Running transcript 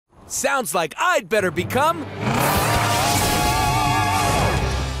Sounds like I'd better become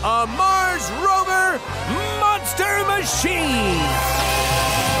a Mars Rover Monster Machine!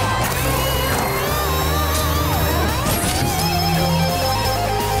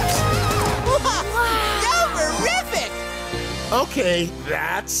 Yowerific! Okay,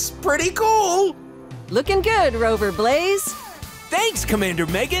 that's pretty cool. Looking good, Rover Blaze. Thanks, Commander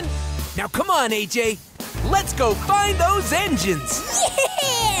Megan. Now come on, AJ. Let's go find those engines.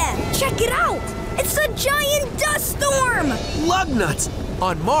 Yeah! Check it out! It's a giant dust storm! Lugnuts!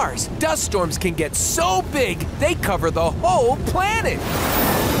 On Mars, dust storms can get so big, they cover the whole planet.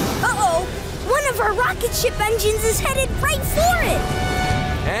 Uh-oh! One of our rocket ship engines is headed right for it!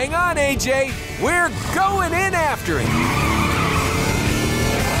 Hang on, AJ. We're going in after it.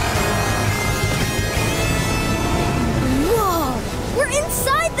 Whoa! We're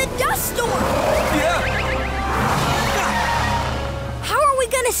inside the dust storm! Yeah! How are we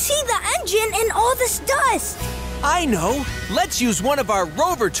gonna see the engine in all this dust? I know. Let's use one of our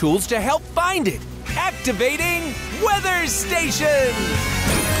rover tools to help find it. Activating Weather Station!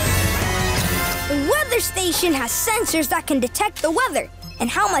 The weather station has sensors that can detect the weather and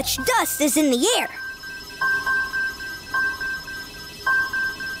how much dust is in the air.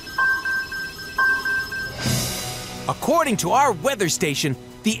 According to our weather station,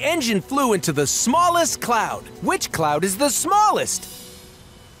 the engine flew into the smallest cloud. Which cloud is the smallest?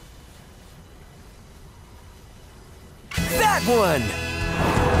 That one!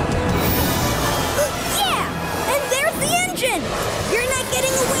 Yeah! And there's the engine! You're not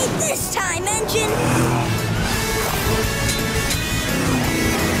getting away this time, engine!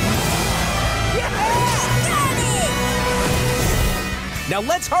 Yeah! Got it! Now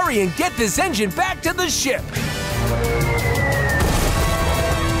let's hurry and get this engine back to the ship.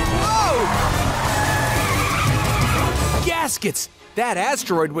 Whoa! Gaskets! That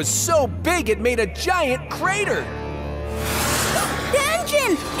asteroid was so big it made a giant crater. The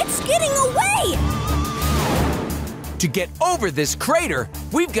engine! It's getting away! To get over this crater,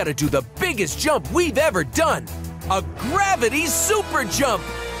 we've got to do the biggest jump we've ever done. A gravity super jump!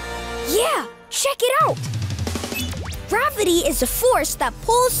 Yeah, check it out! Gravity is a force that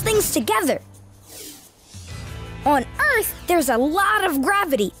pulls things together. On Earth, there's a lot of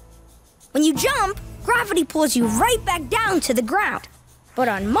gravity. When you jump, gravity pulls you right back down to the ground. But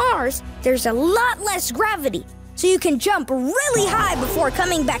on Mars, there's a lot less gravity, so you can jump really high before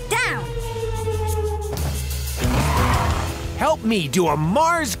coming back down. Help me do a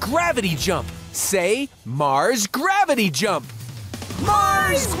Mars gravity jump. Say Mars gravity jump.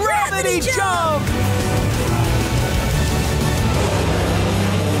 Mars gravity jump!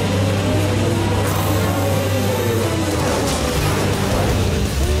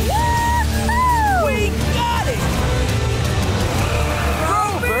 Woo-hoo! We got it!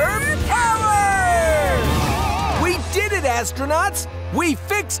 Rover power! We did it, astronauts! We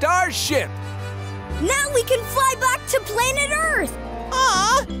fixed our ship! Now we can fly back to planet Earth!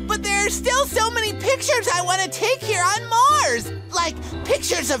 Aw, but there are still so many pictures I want to take here on Mars! Like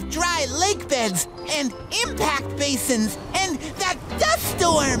pictures of dry lake beds, and impact basins, and that dust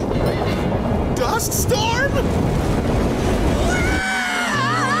storm! Dust storm?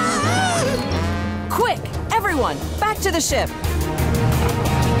 Quick, everyone, back to the ship.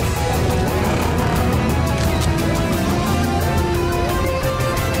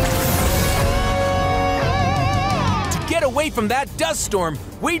 Get away from that dust storm,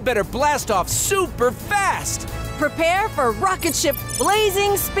 we'd better blast off super fast! Prepare for rocket ship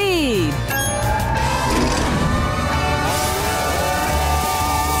blazing speed.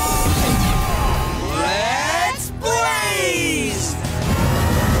 Let's blaze!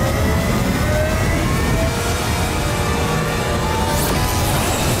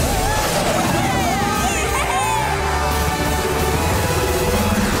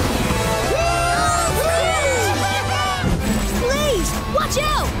 Watch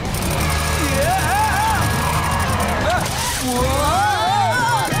out!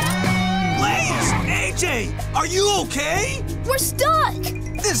 Blaze! AJ! Are you okay? We're stuck!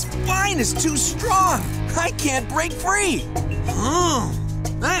 This vine is too strong! I can't break free!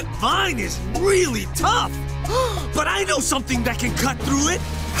 That vine is really tough! But I know something that can cut through it!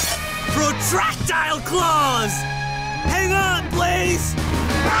 Protractile claws! Hang on, Blaze!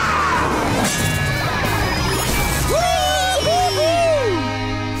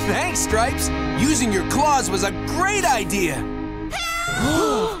 Thanks, Stripes! Using your claws was a great idea!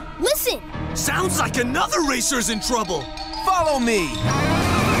 Listen! Sounds like another racer's in trouble! Follow me!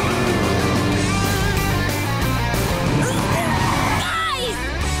 Guys!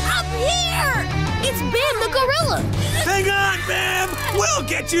 Up here! It's Bam the gorilla! Hang on, Bam! We'll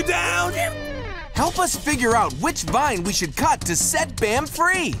get you down! Help us figure out which vine we should cut to set Bam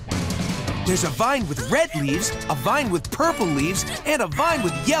free. There's a vine with red leaves, a vine with purple leaves, and a vine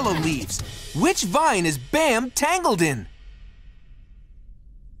with yellow leaves. Which vine is Bam tangled in?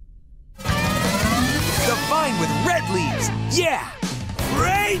 The vine with red leaves. Yeah!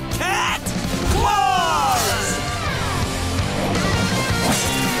 Great cat! Claws!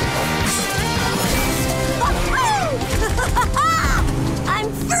 I'm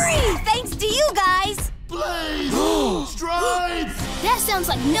free, thanks to you guys. Blaze! Stripes! That sounds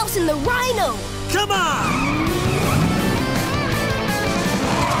like Nelson the Rhino. Come on!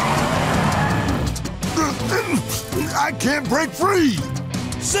 I can't break free!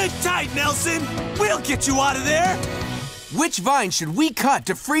 Sit tight, Nelson! We'll get you out of there! Which vine should we cut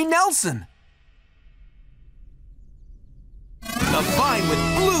to free Nelson? The vine with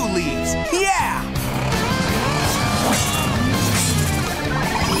blue leaves. Yeah!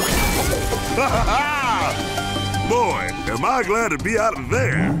 Boy, am I glad to be out of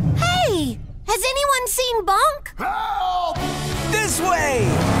there! Hey, has anyone seen Bonk? Help! This way!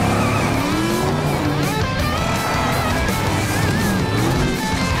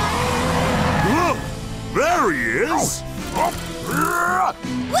 Look! There he is!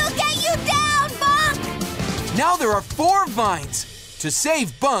 We'll get you down, Bonk! Now there are 4 vines. To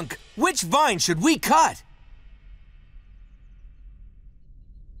save Bunk, which vine should we cut?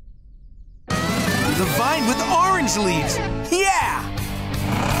 The vine with orange leaves. Yeah!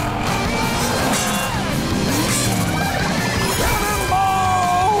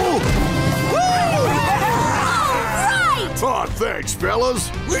 All right! Oh, thanks,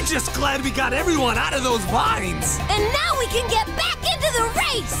 fellas. We're just glad we got everyone out of those vines! And now we can get back into the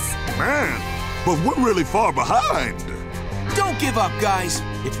race! Man, but we're really far behind. Don't give up, guys.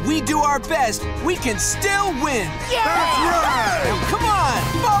 If we do our best, we can still win. That's right! Come on,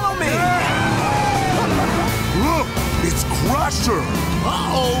 follow me. Look, it's Crusher.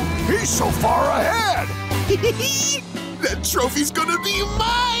 Uh-oh, he's so far ahead. That trophy's gonna be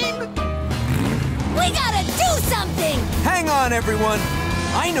mine. We gotta do something! Hang on, everyone.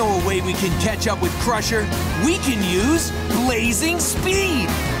 I know a way we can catch up with Crusher. We can use blazing speed.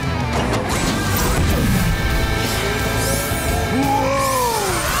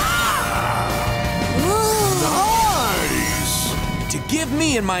 Nice! To give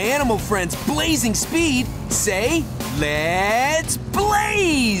me and my animal friends blazing speed, say, let's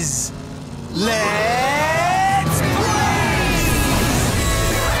blaze! Let's blaze!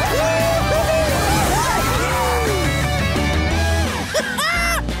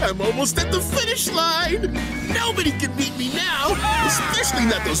 I'm almost at the finish line. Nobody can beat me now, especially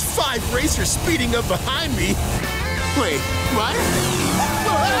not those 5 racers speeding up behind me. Wait, what?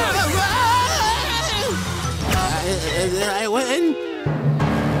 I win?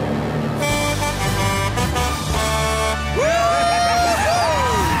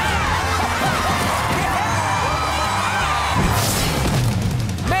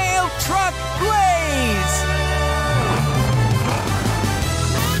 Mail truck blaze!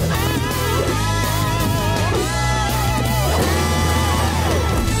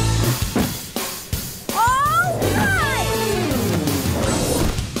 All right!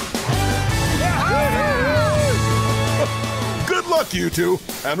 Good luck, you two.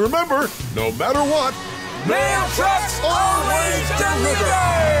 And remember, no matter what, Mail trucks always deliver!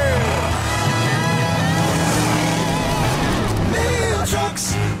 Mail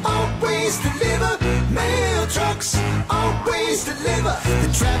trucks always deliver. Mail trucks always deliver.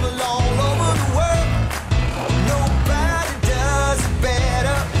 They travel all over the world. Nobody does it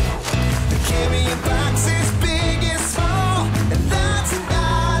better. They're carrying boxes big and small, and lots and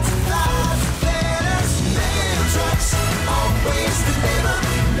lots and lots of letters. Mail trucks always deliver.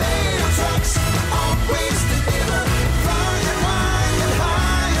 Mail trucks always deliver. Far and wide and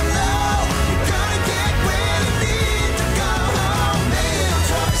high and low, you're gonna get where you need to go. Mail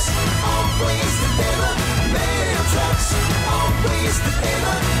trucks always deliver. Mail trucks always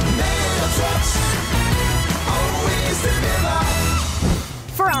deliver. Mail trucks always deliver.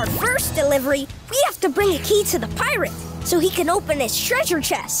 For our first delivery, we have to bring a key to the pirate so he can open his treasure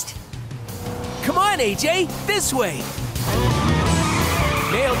chest. Come on, AJ, this way.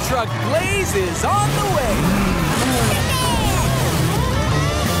 Mail truck blaze is on the way.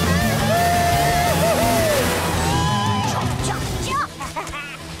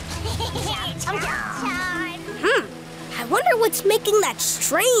 I wonder what's making that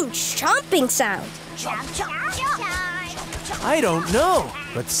strange chomping sound. I don't know,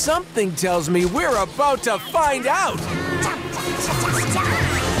 but something tells me we're about to find out.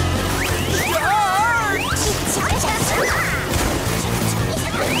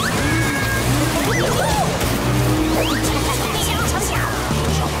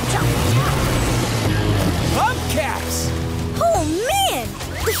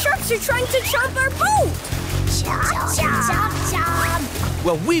 sharp our boat! Chomp, chomp, chomp.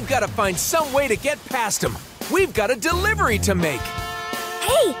 Well, we've got to find some way to get past them. We've got a delivery to make.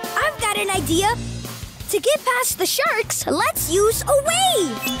 Hey, I've got an idea. To get past the sharks, let's use a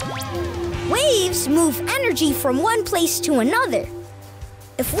wave. Waves move energy from one place to another.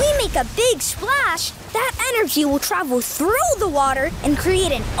 If we make a big splash, that energy will travel through the water and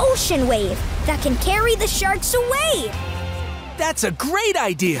create an ocean wave that can carry the sharks away. That's a great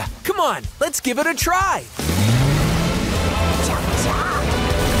idea. Come on, let's give it a try. Chomp, chomp.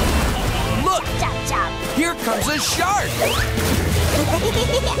 Look, Chomp, chomp. here comes a shark.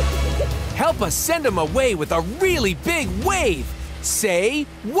 Help us send him away with a really big wave. Say,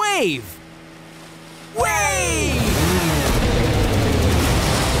 wave. Wave!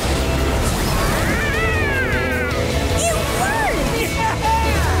 It worked!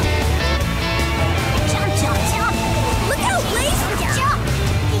 Chomp, chomp, chomp. Look out, Blaze! Chomp.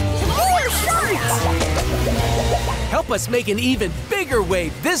 More sharks! Help us make an even bigger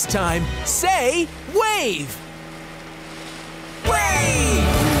wave this time. Say, wave. Wave!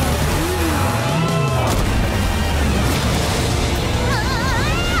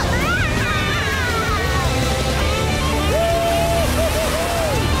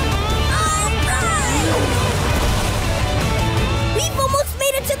 We've almost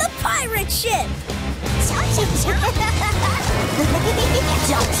made it to the pirate ship! Chomp, chomp, chomp.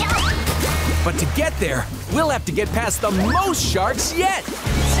 Chomp, chomp. But to get there, we'll have to get past the most sharks yet.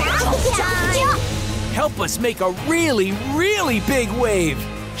 Chomp, chomp, chomp. Help us make a really, really big wave.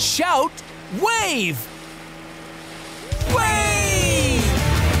 Shout, wave! Wave!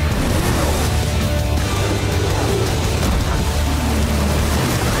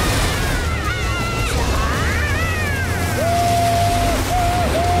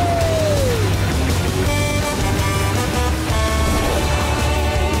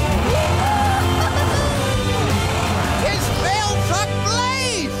 It's Mail Truck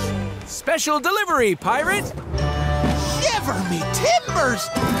Blaze! Special delivery, pirate! Shiver me timbers!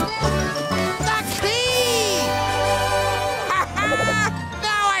 The key!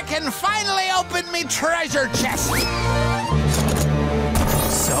 Now I can finally open me treasure chest!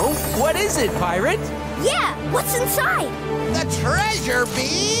 So, what is it, pirate? Yeah, what's inside? The treasure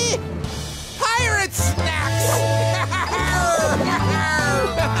be... pirate snacks!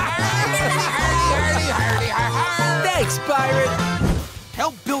 Thanks, pirate!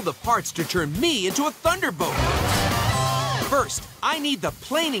 Help build the parts to turn me into a thunderboat. First, I need the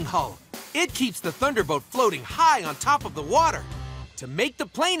planing hull. It keeps the thunderboat floating high on top of the water. To make the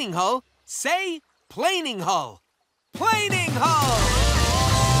planing hull, say planing hull. Planing hull!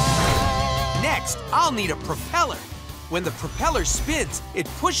 Next, I'll need a propeller. When the propeller spins, it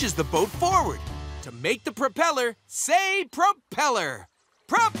pushes the boat forward. To make the propeller, say propeller.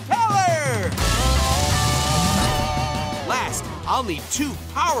 Propeller! Last, I'll need 2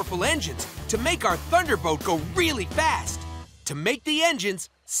 powerful engines to make our thunderboat go really fast. To make the engines,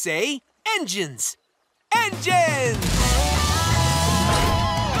 say engines. Engines!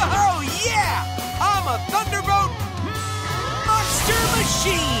 Oh yeah! I'm a thunderboat monster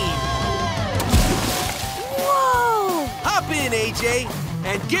machine! Whoa! Hop in, AJ,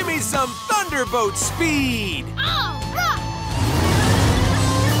 and give me some thunderboat speed!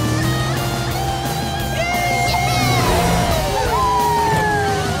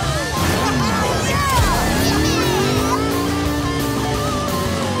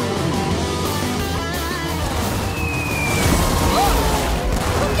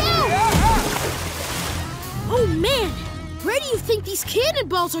 Oh man, where do you think these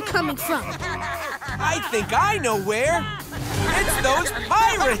cannonballs are coming from? I think I know where. It's those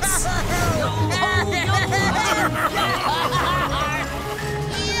pirates!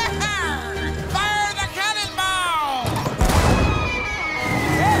 Fire the cannonball!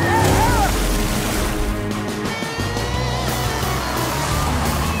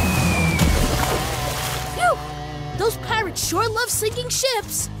 Phew! Those pirates sure love sinking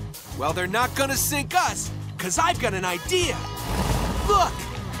ships. Well, they're not gonna sink us, 'cause I've got an idea. Look!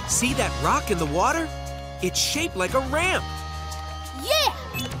 See that rock in the water? It's shaped like a ramp. Yeah!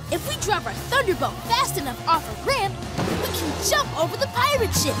 If we drive our thunderboat fast enough off a ramp, we can jump over the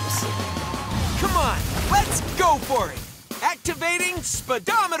pirate ships. Come on, let's go for it! Activating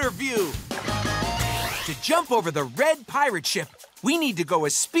speedometer view! To jump over the red pirate ship, we need to go a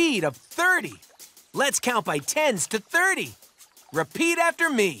speed of 30. Let's count by 10s to 30. Repeat after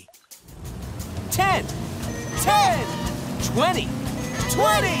me. 10, 10, 20,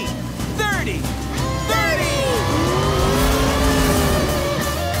 20, 30, 30!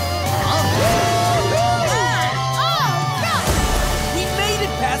 We made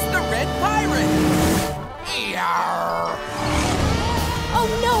it past the red pirate! Oh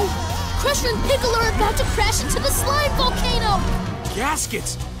no! Crusher and Pickle are about to crash into the slime volcano!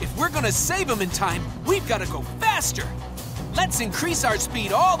 Gaskets! If we're gonna save them in time, we've gotta go faster! Let's increase our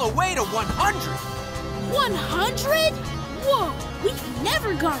speed all the way to 100! 100? Whoa! We've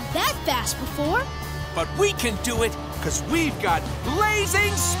never gone that fast before! But we can do it, because we've got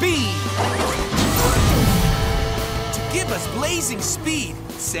blazing speed! To give us blazing speed,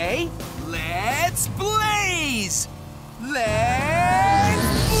 say, let's blaze!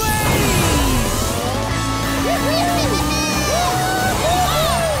 Let's blaze!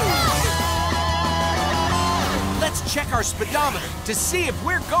 Let's check our speedometer to see if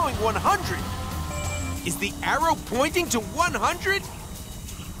we're going 100. Is the arrow pointing to 100?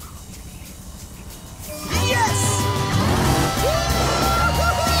 Yes!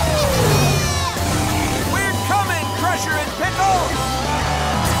 We're coming, Crusher and Pickle!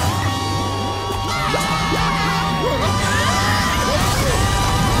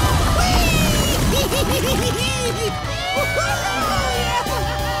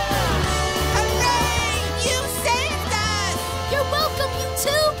 Hooray! You saved us! You're welcome, you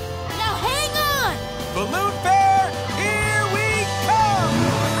two! Now hang on! Balloon Fair, here we come!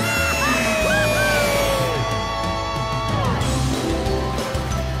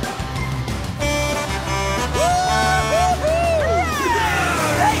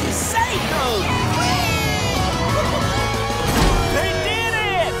 They saved them! They did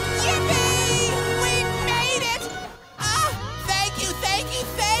it! Yippee! We made it! Ah, thank you, thank you,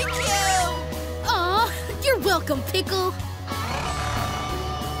 thank you! Aw, you're welcome, Pickle.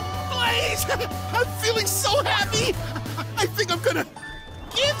 Blaze! I'm feeling so happy! I think I'm gonna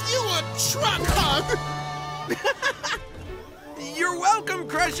give you a truck hug! You're welcome,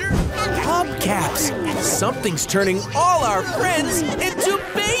 Crusher! Hubcaps! Something's turning all our friends into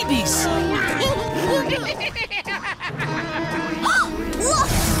babies! Look!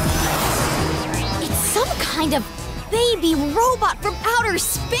 It's some kind of baby robot from outer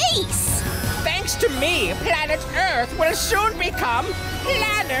space! Thanks to me, planet Earth will soon become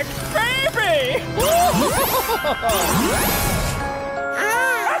Planet Baby!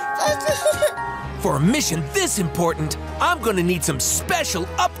 For a mission this important, I'm gonna need some special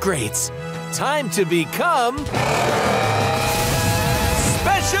upgrades. Time to become...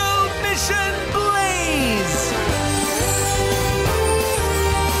 Special Mission Blaze!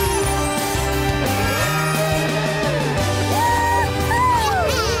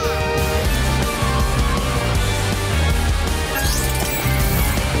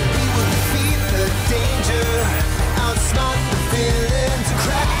 Defeat the danger, outsmart the villains,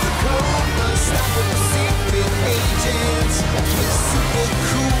 crack the code, unstoppable secret agents. With super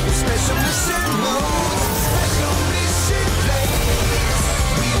cool special mission modes, special mission plays.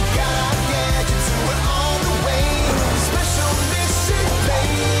 We've got our gadgets and we're on the way. Special mission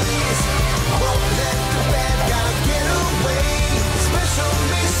plays. Won't let the bad guy get away. Special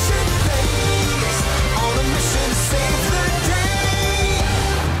mission plays. On a mission to save the day.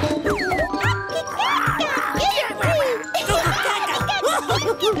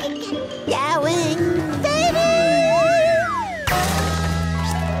 Going, baby!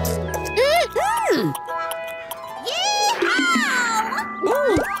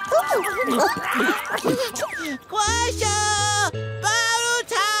 Quasha! Borrow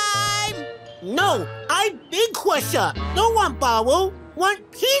time! No, I'm Big Quasha. Don't want bowel, want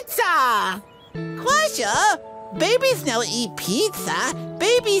pizza. Quasha? Babies don't eat pizza.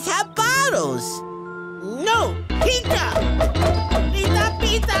 Babies have bottles. No, pizza. Pizza,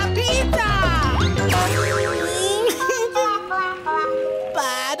 pizza, pizza.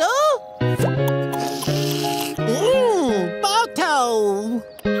 Bottle? Bottle.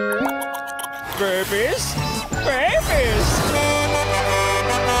 Babies? Babies!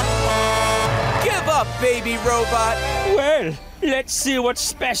 Give up, baby robot! Well, let's see what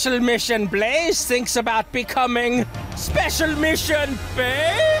Special Mission Blaze thinks about becoming Special Mission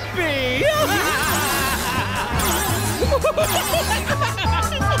Baby!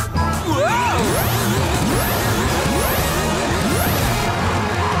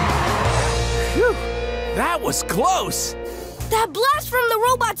 Whew, that was close! That blast from the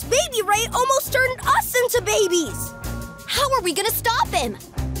robot's baby ray almost turned us into babies! How are we gonna stop him?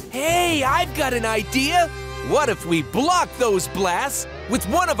 Hey, I've got an idea! What if we block those blasts with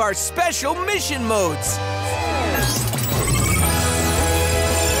one of our special mission modes?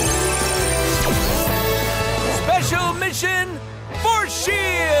 Special mission Force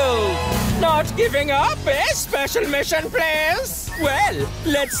Shield! Not giving up, eh, Special Mission Blaze? Well,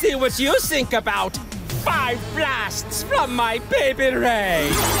 let's see what you think about 5 blasts from my baby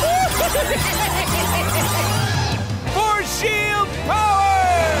ray. Force shield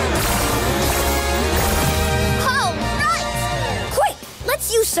power! All right! Quick,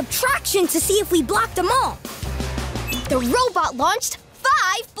 let's use subtraction to see if we blocked them all. The robot launched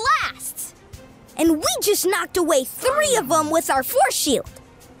 5 blasts. And we just knocked away 3 of them with our force shield.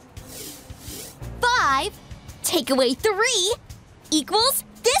 5 take away 3 equals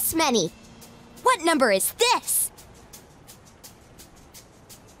this many. What number is this?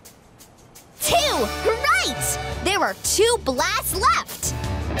 2! Right! There are 2 blasts left.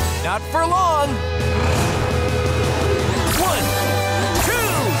 Not for long. 1, 2!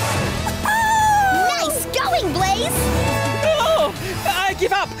 Nice going, Blaze! No! I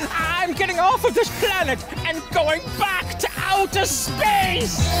give up! I'm getting off of this planet and going back to outer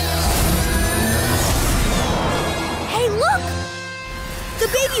space! Hey, look! The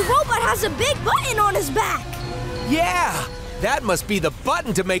baby robot has a big button on his back. Yeah! That must be the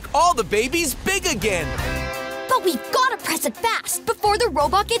button to make all the babies big again. But we've got to press it fast before the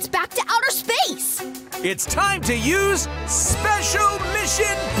robot gets back to outer space. It's time to use Special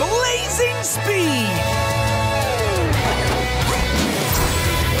Mission Blazing Speed!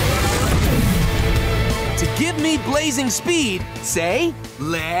 To give me blazing speed, say,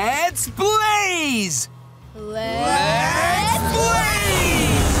 let's blaze! Let's blaze!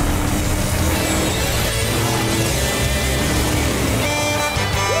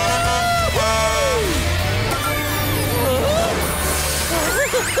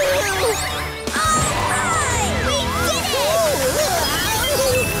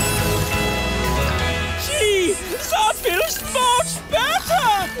 Gee, that feels much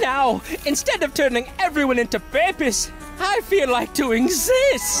better! Now, instead of turning everyone into babies, I feel like doing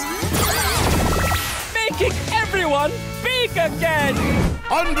this. Making everyone big again!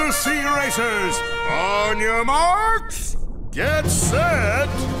 Undersea racers, on your marks, get set.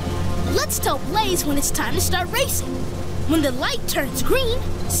 Let's tell Blaze when it's time to start racing. When the light turns green,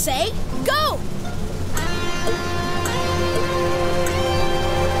 say go!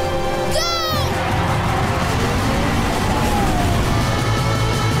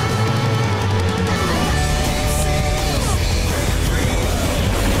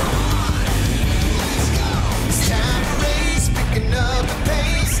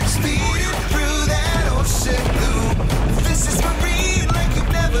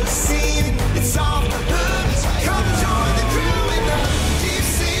 It's off the hood. Come join the crew in the deep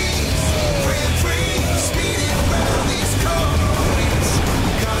sea. Grand Prix, speeding around these corridors.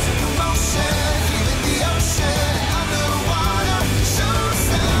 Causing commotion, even the ocean. Underwater, shows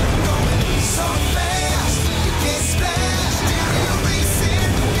up. Going so fast, you get splashed. You're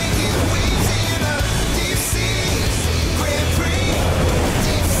racing, making waves in the deep sea. Grand Prix,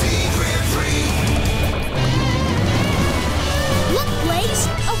 deep sea Grand Prix. Look, Blaze,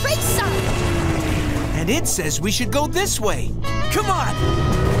 a race sign. And it says we should go this way. Come on!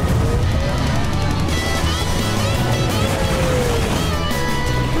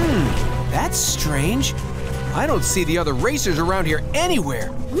 That's strange. I don't see the other racers around here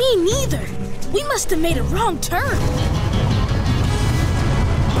anywhere. Me neither. We must have made a wrong turn.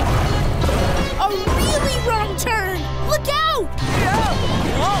 A really wrong turn. Look out!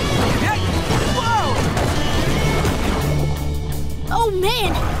 Oh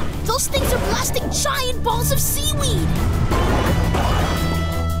man, those things are blasting giant balls of seaweed.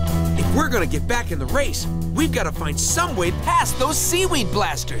 If we're gonna get back in the race, we've got to find some way past those seaweed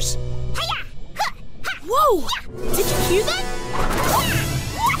blasters. Whoa! Did you hear that?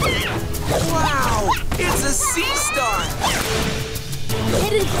 Wow! It's a sea star!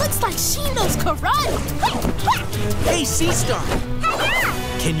 And it looks like she knows karate. Hey, Sea Star!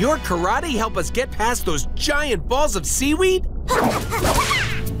 Can your karate help us get past those giant balls of seaweed?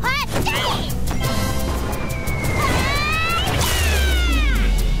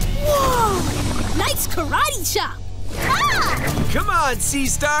 Whoa! Nice karate chop! Come on, Sea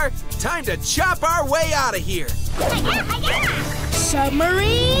Star! Time to chop our way out of here!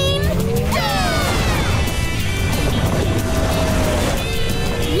 Submarine!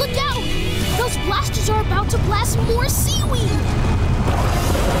 Look out! Those blasters are about to blast more seaweed!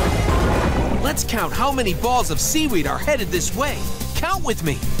 Let's count how many balls of seaweed are headed this way. Count with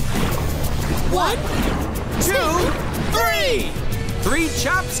me. 1, 2, 3! 3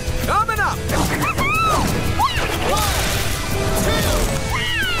 chops coming up! 1, 2, 3!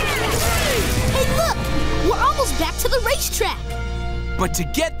 Hey, look! We're almost back to the racetrack! But to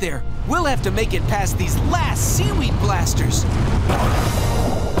get there, we'll have to make it past these last seaweed blasters.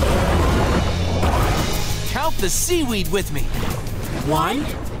 Count the seaweed with me. 1,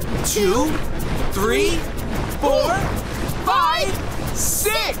 2, 3, 4, 5,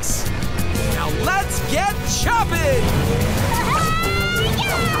 6! let's get chopping!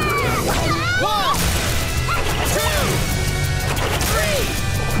 1, 2, 3,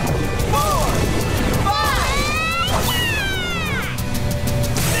 4, 5,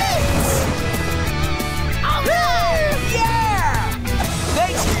 6! Yeah!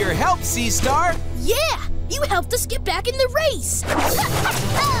 Thanks for your help, Sea Star. Yeah, you helped us get back in the race.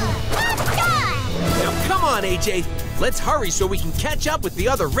 Now come on, AJ. Let's hurry so we can catch up with the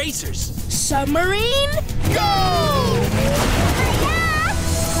other racers. Submarine, go!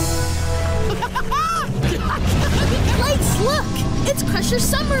 Lights, look! It's Crusher's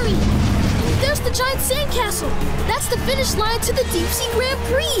submarine. There's the giant sandcastle. That's the finish line to the Deep Sea Grand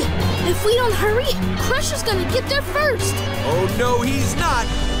Prix. If we don't hurry, Crusher's gonna get there first. Oh, no, he's not,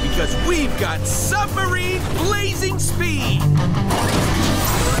 because we've got submarine blazing speed.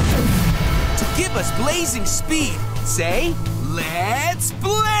 To give us blazing speed, say, let's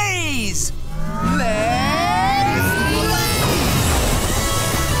blaze! Let's blaze!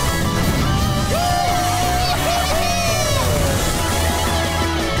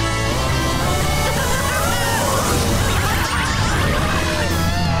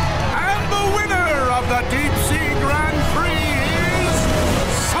 And the winner of the Deep Sea Grand Prix is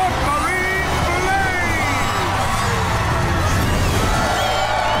Submarine Blaze!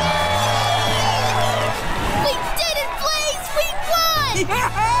 We did it, Blaze! We won!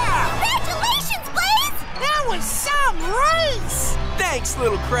 Congratulations, Blaze! That was some race! Thanks,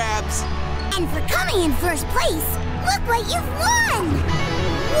 little crabs. And for coming in first place, look what you've won!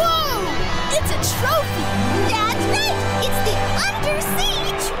 Whoa! It's a trophy! That's right! It's the Undersea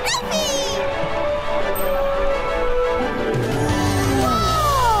Trophy!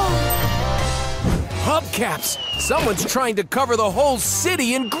 Whoa! Hubcaps! Someone's trying to cover the whole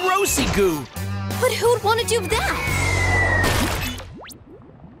city in grossy goo. But who'd want to do that?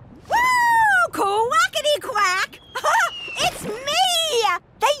 Woo! Quackity quack! It's me!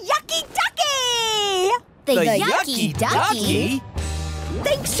 The Yucky Ducky! The Yucky Ducky?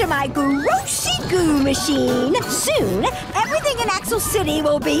 Thanks to my grossy goo machine, soon everything in Axel City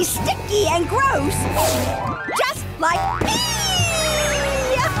will be sticky and gross. Just like me!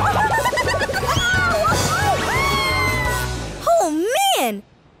 Oh man!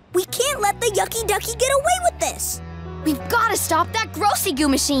 We can't let the Yucky Ducky get away with this! We've got to stop that grossy goo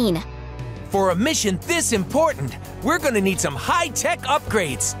machine. For a mission this important, we're gonna need some high-tech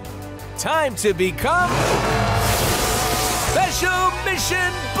upgrades. Time to become Special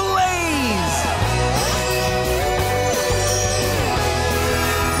Mission Blaze!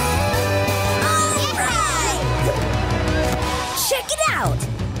 Alright! Check it out!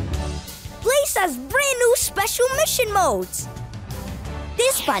 Blaze has brand new special mission modes.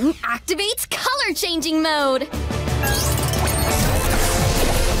 This button activates color changing mode.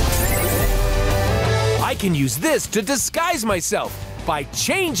 I can use this to disguise myself by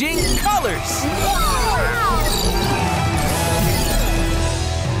changing colors.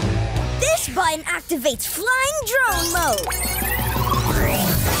 This button activates flying drone mode.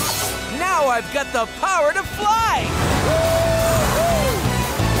 Now I've got the power to fly.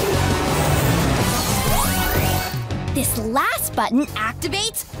 This last button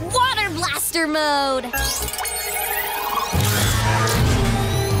activates water blaster mode.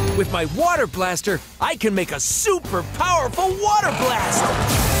 With my water blaster, I can make a super powerful water blast.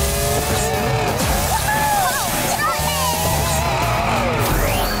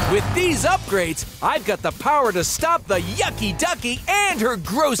 With these upgrades, I've got the power to stop the Yucky Ducky and her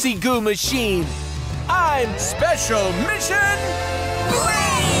grossy goo machine. I'm Special Mission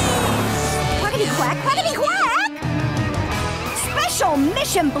Blaze! Quackity quack, quackity quack! Special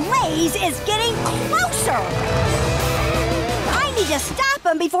Mission Blaze is getting closer! I need to stop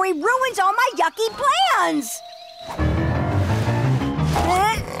him before he ruins all my yucky plans!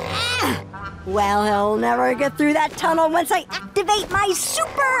 Well, he'll never get through that tunnel once I activate my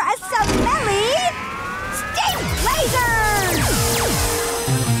super smelly stink lasers!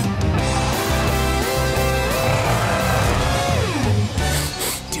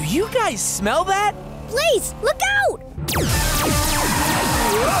 Do you guys smell that? Blaze, look out!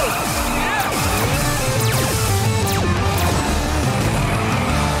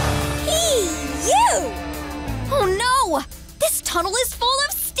 You! Oh no! This tunnel is full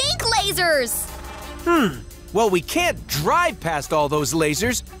of stink lasers! Well, we can't drive past all those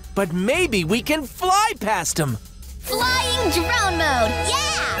lasers, but maybe we can fly past them. Flying drone mode, yeah!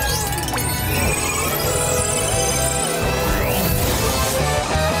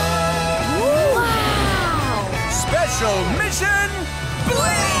 Wow! Special Mission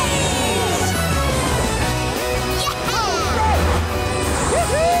Blaze! Yeah!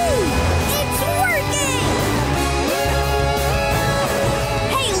 Woohoo! It's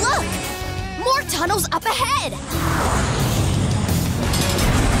ahead!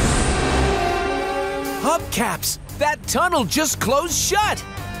 Hubcaps! That tunnel just closed shut!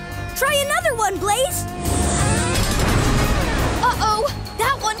 Try another one, Blaze! Uh-oh!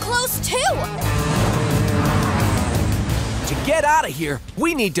 That one closed too! To get out of here,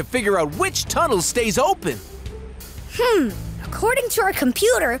 we need to figure out which tunnel stays open. According to our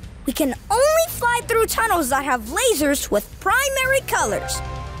computer, we can only fly through tunnels that have lasers with primary colors.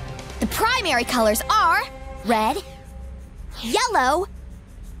 The primary colors are red, yellow,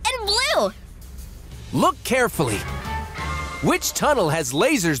 and blue. Look carefully. Which tunnel has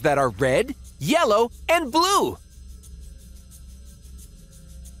lasers that are red, yellow, and blue?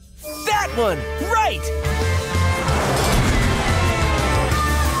 That one! Right!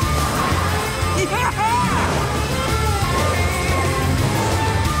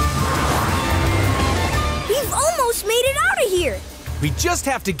 We've almost made it out of here! We just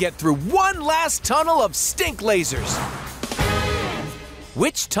have to get through one last tunnel of stink lasers.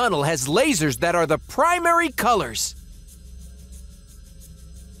 Which tunnel has lasers that are the primary colors?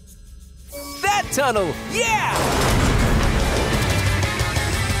 That tunnel! Yeah!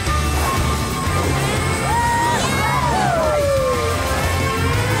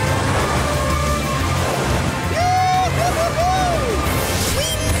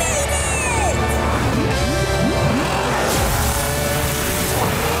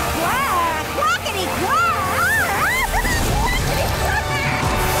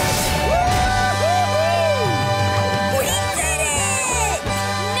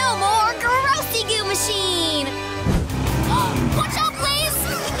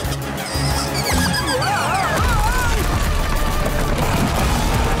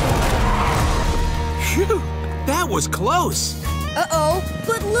 That was close. Uh-oh,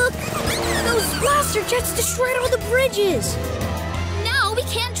 but look! Those blaster jets destroyed all the bridges! Now we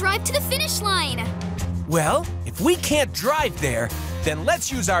can't drive to the finish line. Well, if we can't drive there, then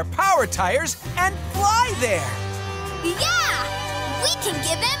let's use our power tires and fly there. Yeah! We can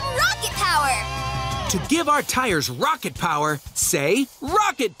give them rocket power. To give our tires rocket power, say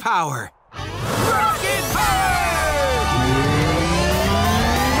rocket power. Rocket power!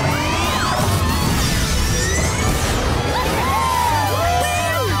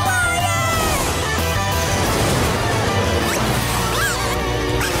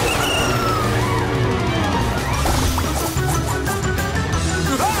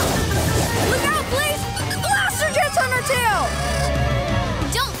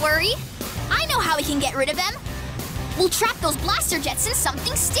 Don't worry. I know how we can get rid of them. We'll trap those blaster jets in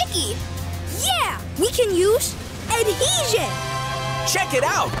something sticky. Yeah! We can use adhesion! Check it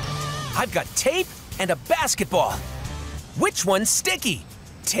out! I've got tape and a basketball. Which one's sticky?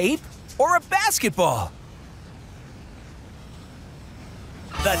 Tape or a basketball?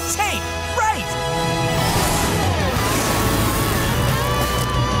 The tape! Right!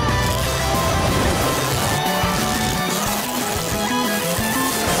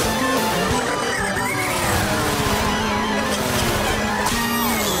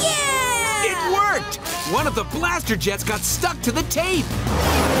 One of the blaster jets got stuck to the tape.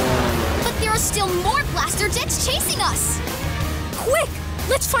 But there are still more blaster jets chasing us. Quick,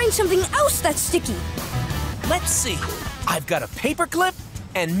 let's find something else that's sticky. Let's see. I've got a paperclip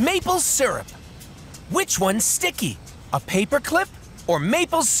and maple syrup. Which one's sticky? A paperclip or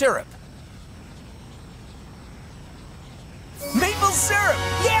maple syrup? Maple syrup,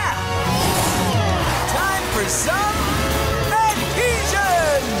 yeah! Time for some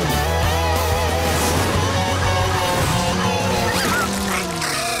adhesion!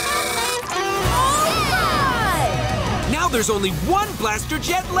 Now there's only one blaster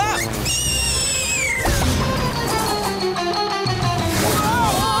jet left!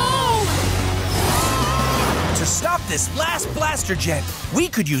 To stop this last blaster jet, we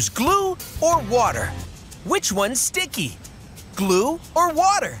could use glue or water. Which one's sticky? Glue or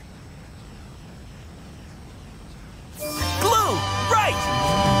water? Glue, right!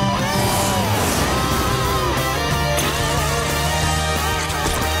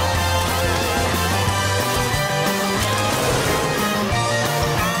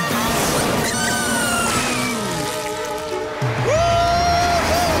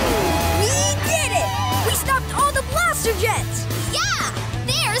 Jets! Yeah!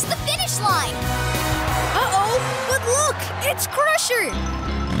 There's the finish line! Uh-oh! But look! It's Crusher!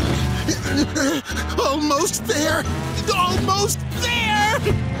 Almost there! Almost there!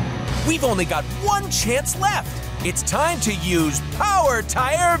 We've only got one chance left. It's time to use Power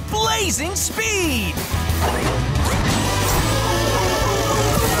Tire Blazing Speed!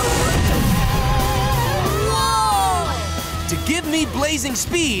 Whoa! to give me blazing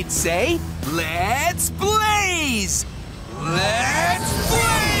speed, say, let's blaze! Let's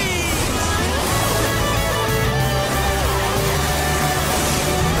blaze!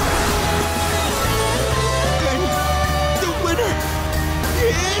 And the winner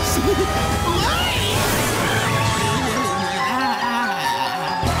is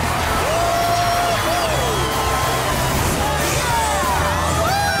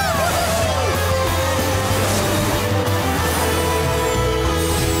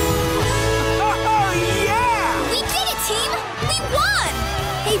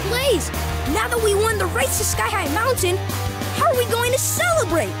Blaze! Now that we won the race to Sky High Mountain, how are we going to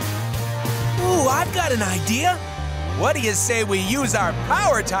celebrate? Ooh, I've got an idea. What do you say we use our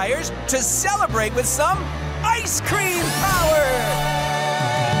power tires to celebrate with some ice cream power?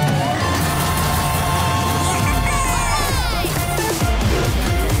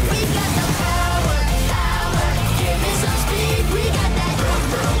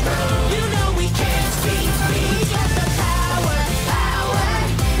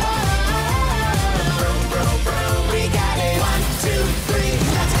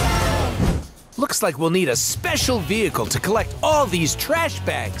 Looks like we'll need a special vehicle to collect all these trash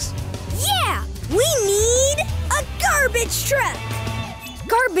bags. Yeah, we need a garbage truck.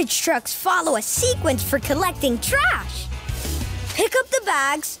 Garbage trucks follow a sequence for collecting trash. Pick up the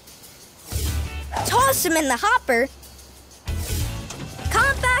bags, toss them in the hopper,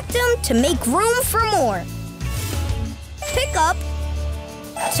 compact them to make room for more. Pick up,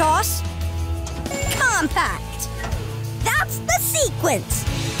 toss, compact. That's the sequence.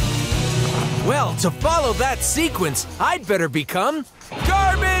 Well, to follow that sequence, I'd better become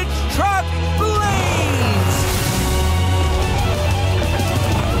Garbage Truck Blaze!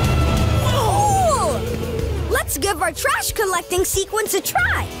 Cool! Let's give our trash collecting sequence a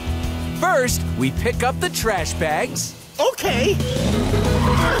try. First, we pick up the trash bags. Okay.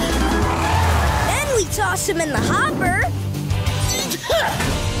 Then we toss them in the hopper.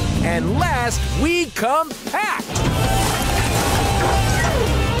 And last, we compact.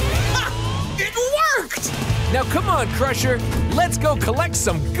 It worked! Now come on, Crusher. Let's go collect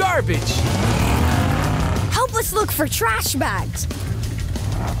some garbage. Help us look for trash bags.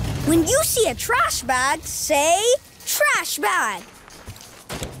 When you see a trash bag, say, trash bag.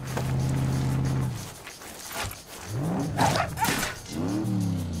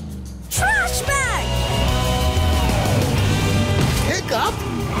 Trash bag! Pick up,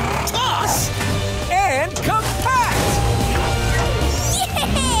 toss, and compact!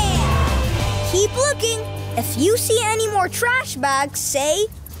 Yeah! Keep looking. If you see any more trash bags, say,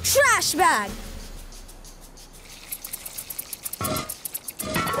 trash bag.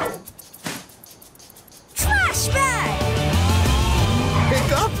 Trash bag!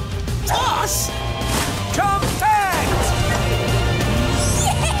 pick up, toss, Compact!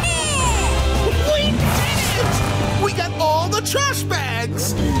 Yeah! we did it! We got all the trash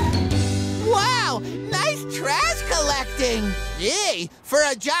bags! Wow, nice trash collecting. Gee, for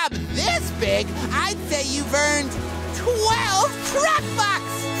a job this big, I'd say you've earned 12 truck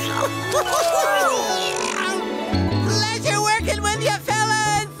bucks. Pleasure working with you,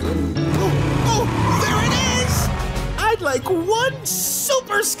 fellas. Oh, there it is! I'd like one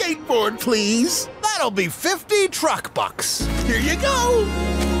super skateboard, please. That'll be 50 truck bucks. Here you go.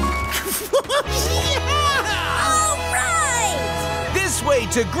 Yeah! All right! This way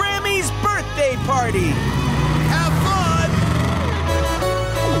to Grammy's birthday party. Have fun!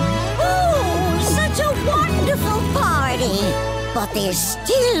 Oh, such a wonderful party! But there's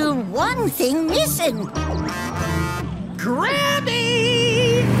still one thing missing.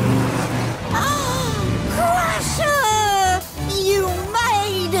 Grammy! Crusher! You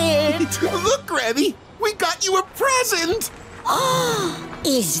made it! Look, Grammy, we got you a present.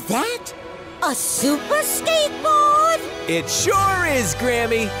 Is that a super skateboard? It sure is,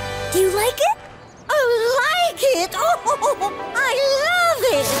 Grammy. Do you like it? I like it! Oh, I love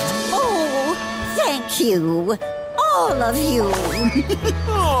it! Oh, thank you. All of you.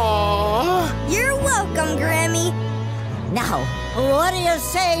 Aww. You're welcome, Grammy. Now, what do you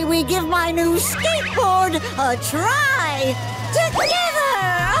say we give my new skateboard a try? Together!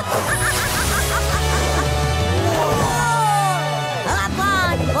 Up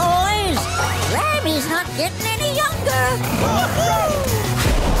on, boys! Grammy's not getting any younger!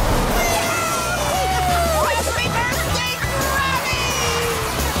 Happy birthday,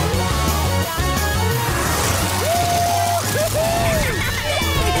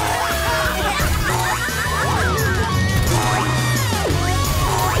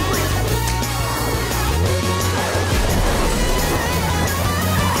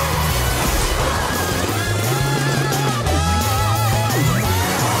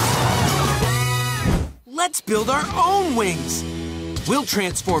 let's build our own wings. We'll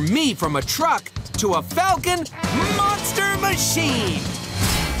transform me from a truck to a falcon monster machine.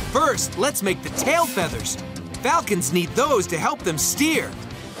 First, let's make the tail feathers. Falcons need those to help them steer.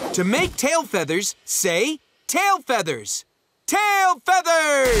 To make tail feathers, say tail feathers. Tail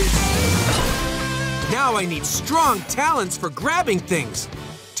feathers! Now I need strong talons for grabbing things.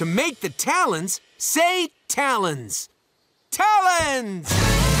 To make the talons, say talons. Talons!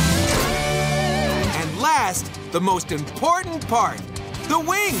 And last, the most important part, the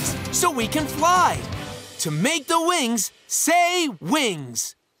wings, so we can fly. To make the wings, say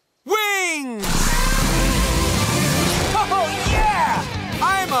wings. Wings! Oh, yeah!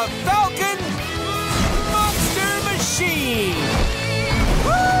 I'm a falcon monster machine!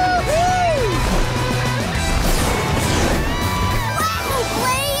 Woo-hoo! Wow,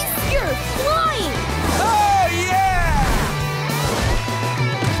 Blaze! You're flying! Oh, yeah!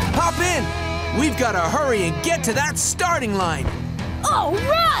 Hop in! We've got to hurry and get to that starting line. All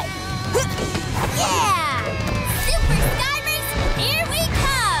right! Yeah! Super Sky Race, here we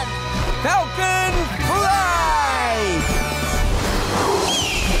come! Falcon fly!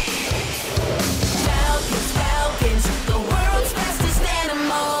 Falcons, falcons, the world's fastest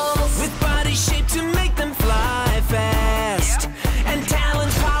animals. With body shape to make them fly fast. And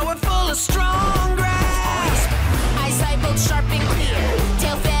talons powerful, a strong grasp. Eyesight both sharp and clear.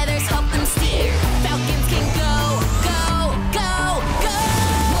 Tail feathers help them steer. Falcons can go, go, go, go.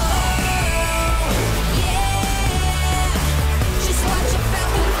 Whoa, yeah. Just watch a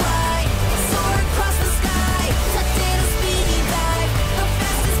falcon fly. Soar across the sky. Tucked in a speedy dive. The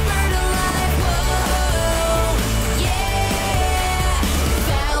fastest bird alive. Whoa, yeah.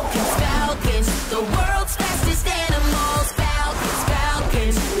 Falcons, falcons, the world's fastest animals. Falcons,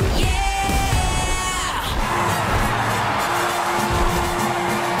 falcons, yeah.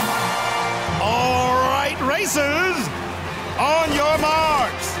 All right, racers, on your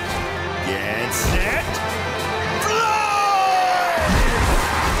marks. Get set, fly!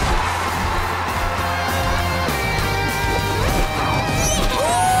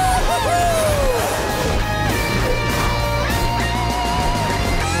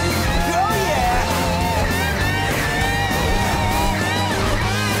 Oh, yeah!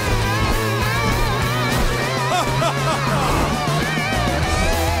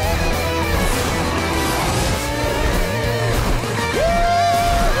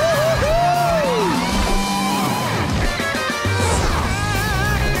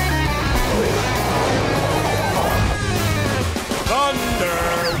 Thunder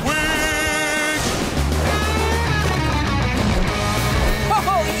wings!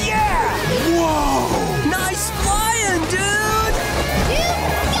 Oh, yeah! Whoa! Nice flying, dude! You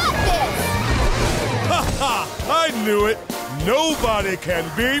got this! Ha ha! I knew it. Nobody can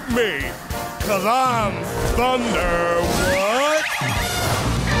beat me. 'Cause I'm Thunder what?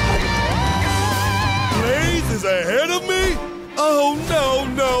 Blaze is ahead of me? Oh, no,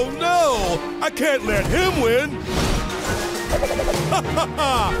 no, no! I can't let him win! Ha ha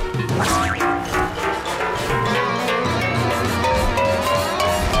ha!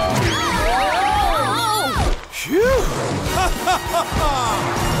 Phew! Ha ha ha ha!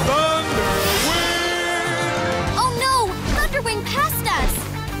 Thunder win! Oh no! Thunderwing passed us!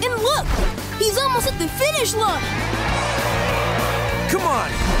 And look! He's almost at the finish line! Come on,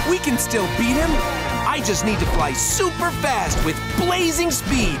 we can still beat him. I just need to fly super fast with blazing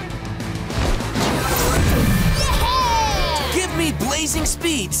speed. Yeah! Give me blazing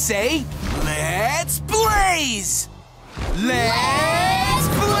speed, say, let's blaze! Let's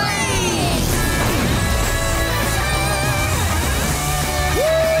blaze!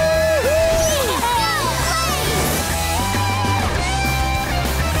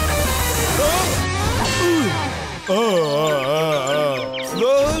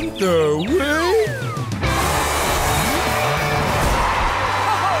 Thunder wing?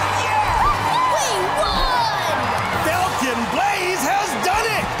 We won! Falcon Blaze has done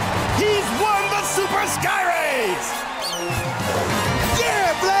it! He's won the Super Sky Race! Yeah,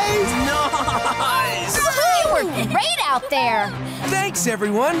 Blaze! Nice! You were great out there! Thanks,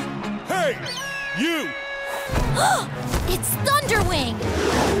 everyone. Hey, you! It's Thunderwing!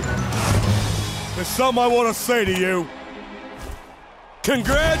 There's something I want to say to you.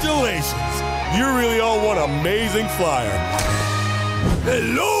 Congratulations! You really are one amazing flyer.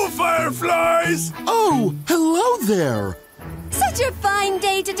 Hello, Fireflies! Oh, hello there. Such a fine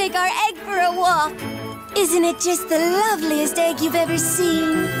day to take our egg for a walk. Isn't it just the loveliest egg you've ever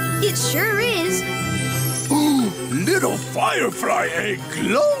seen? It sure is. Ooh, little firefly egg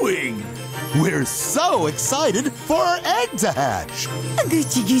glowing. We're so excited for our egg to hatch. Whoa!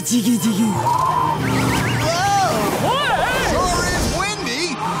 Sure is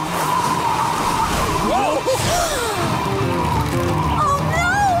windy. Whoa! Oh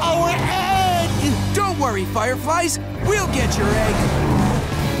no! Our egg! Don't worry, Fireflies. We'll get your egg.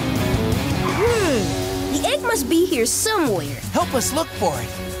 The egg must be here somewhere. Help us look for it.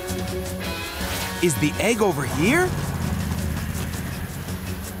 Is the egg over here?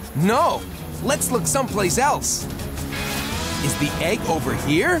 No. Let's look someplace else. Is the egg over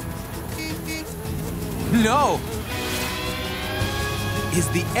here? No. Is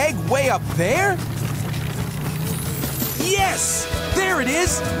the egg way up there? Yes! There it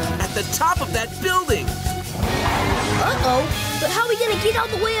is! At the top of that building! Uh-oh, but how are we gonna get all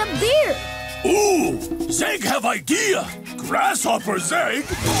the way up there? Ooh! Zeg have idea! Grasshopper's egg,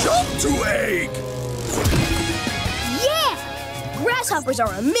 jump to egg! Yeah! Grasshoppers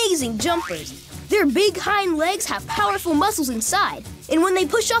are amazing jumpers. Their big hind legs have powerful muscles inside, and when they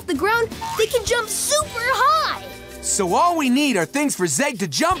push off the ground, they can jump super high! So all we need are things for Zeg to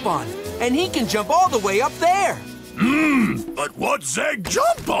jump on, and he can jump all the way up there! But what Zeg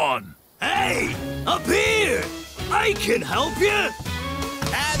jump on? Hey, up here! I can help you!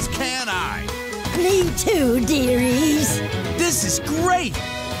 As can I. Me too, dearies. This is great!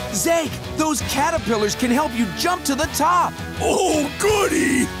 Zeg, those caterpillars can help you jump to the top! Oh,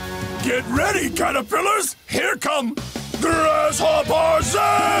 goody! Get ready, caterpillars! Here come Grasshopper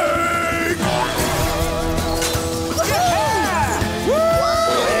Zeg!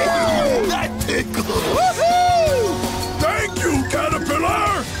 That Pickle! Thank you,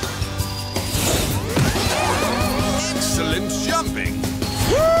 caterpillar! Excellent jumping.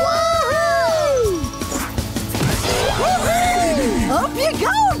 Up you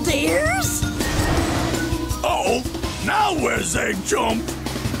go, dears. Uh-oh, now where's Zeg jump?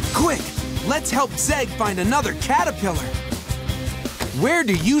 Quick, let's help Zeg find another caterpillar. Where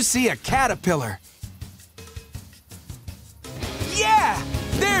do you see a caterpillar? Yeah,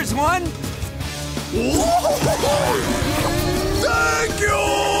 there's one. Thank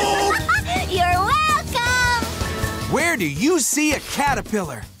you! You're welcome! Where do you see a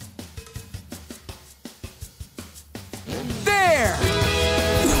caterpillar? There!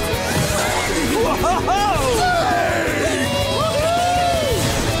 Whoa!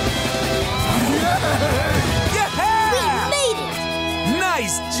 We made it!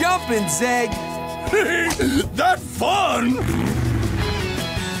 Nice jumping, Zeg! That fun!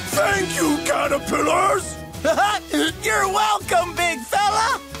 Thank you, caterpillars! You're welcome, big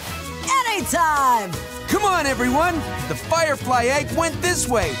fella! Anytime. Come on, everyone! The firefly egg went this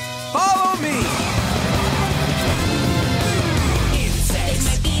way! Follow me! They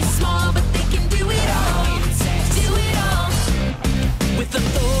might be small, but they can do it all. Do it all. With a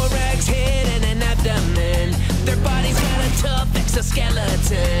thorax, head, and an abdomen, their bodies got a tough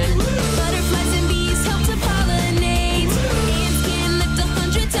exoskeleton. Butterflies and bees help to pollinate, and skin lift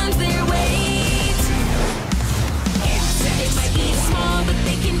 100 times their weight. They might be small, but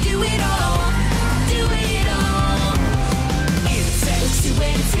they can do it all. Do it all. Insects to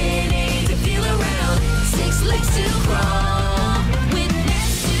antennae to feel around, 6 legs to crawl, with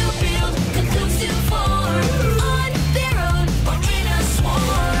nests to build, cocoons to form, on their own or in a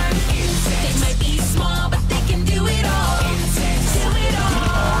swarm. They might be small, but they can do it all. Do it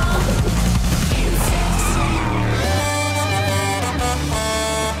all.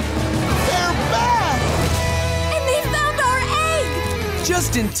 They're back! And they found our egg!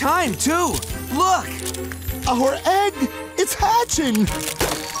 Just in time, too! Look! Our egg! It's hatching!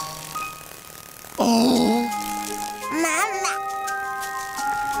 Oh!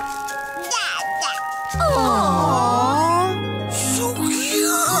 So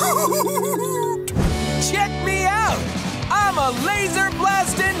cute! Check me out! I'm a laser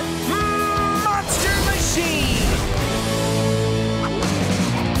blasting monster machine!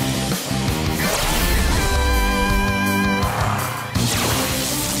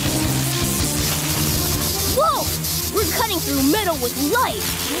 Whoa! We're cutting through metal with light!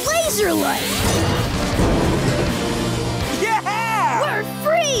 Laser light! Yeah! We're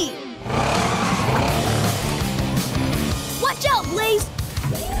free! Watch out, Blaze!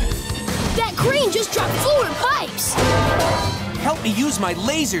 That crane just dropped 4 pipes! Help me use my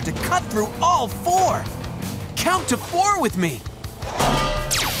laser to cut through all 4! Count to 4 with me!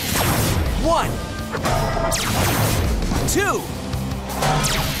 1, 2,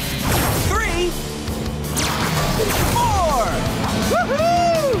 3, 4!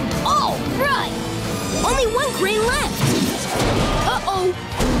 Woohoo! All right! Only 1 crane left! Uh-oh!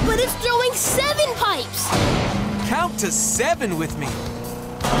 But it's throwing 7 pipes! Count to 7 with me.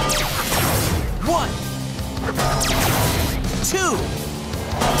 1, 2,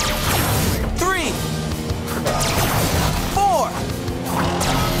 3, 4,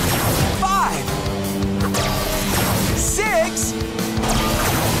 5, 6,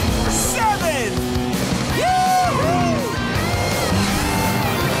 7!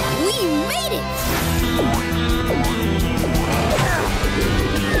 We made it!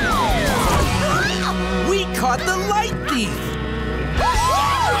 We caught the light thief!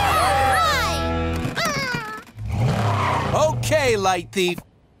 Okay, light thief.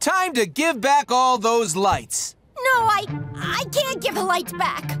 Time to give back all those lights. No, I can't give the lights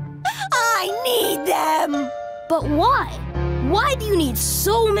back. I need them. But why? Why do you need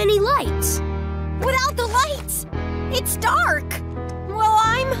so many lights? Without the lights, it's dark. Well,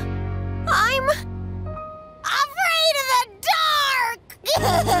 I'm afraid of the dark.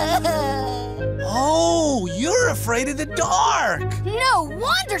 Oh, you're afraid of the dark. No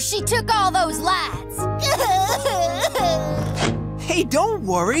wonder she took all those lads. Hey, don't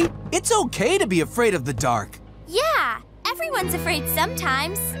worry. It's okay to be afraid of the dark. Yeah, everyone's afraid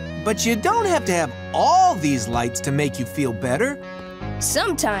sometimes. But you don't have to have all these lights to make you feel better.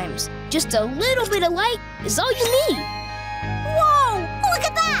 Sometimes, just a little bit of light is all you need. Whoa! Look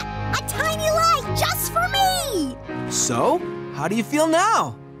at that! A tiny light just for me! So, how do you feel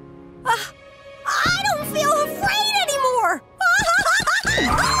now? I don't feel afraid anymore!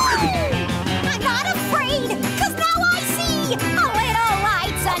 I'm not afraid, because now I see a little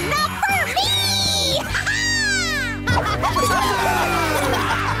light's enough for me!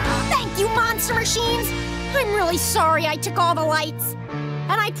 Thank you, monster machines! I'm really sorry I took all the lights.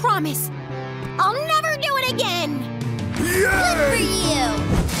 And I promise, I'll never do it again! Good for you!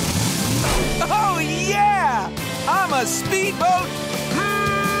 Oh, yeah! I'm a speedboat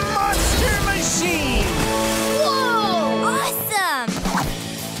monster machine! Whoa! Awesome!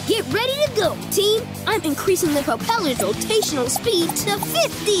 Get ready to go, team! I'm increasing the propeller's rotational speed to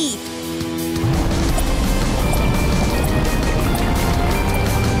 50!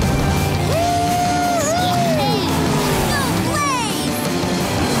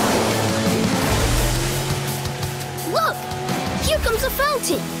 Look! Here comes a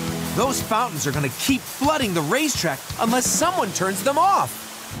fountain! Those fountains are gonna keep flooding the racetrack unless someone turns them off.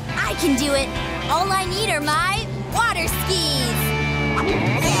 I can do it. All I need are my water skis.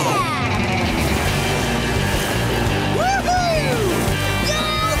 Yeah! Woohoo! Go,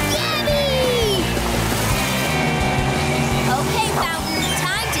 Gabby! Okay, fountain,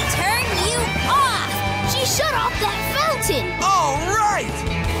 time to turn you off. She shut off that fountain! All right!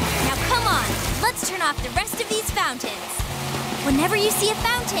 Now come on, let's turn off the rest of these fountains. Whenever you see a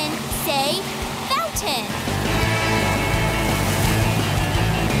fountain, say fountain.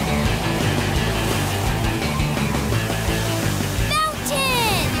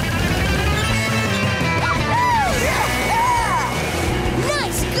 Fountain! Yeah!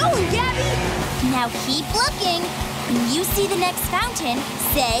 Nice going, Gabby! Now keep looking. When you see the next fountain,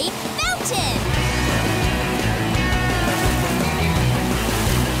 say fountain.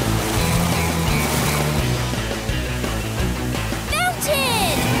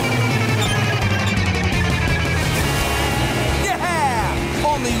 Yeah!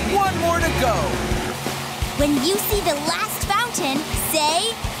 Only one more to go. When you see the last fountain,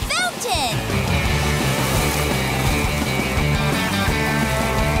 say fountain.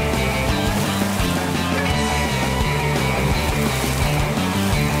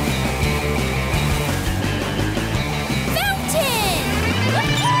 Fountain!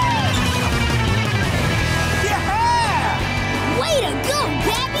 Yeah! Way to go,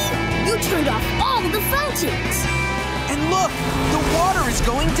 Gabby! You turned off all the fountains! And look, the water is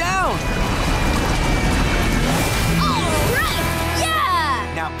going down. All right!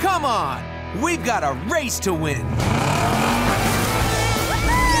 Yeah! Now come on. We've got a race to win.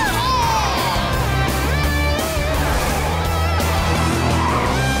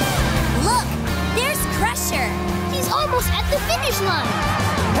 Look, there's Crusher. He's almost at the finish line!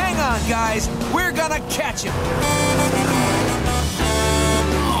 Hang on, guys. We're gonna catch him.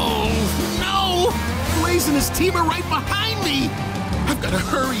 Oh, no! Blaze and his team are right behind me! I've got to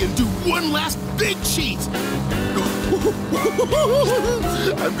hurry and do one last big cheat!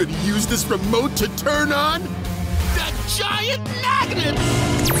 I'm gonna use this remote to turn on that giant magnet!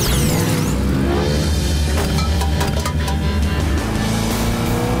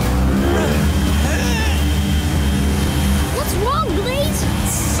 What's wrong, Blaze?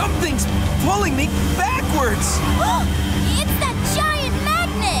 Something's pulling me backwards. It's that giant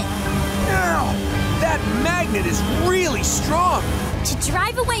magnet! Ow! That magnet is really strong. To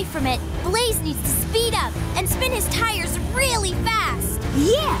drive away from it, Blaze needs to speed up and spin his tires really fast.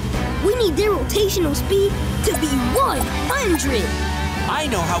 Yeah, we need their rotational speed to be 100. I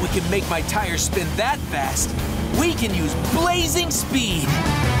know how we can make my tires spin that fast. We can use blazing speed.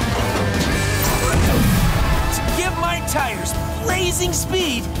 To give my tires blazing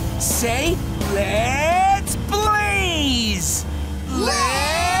speed, say, let's blaze!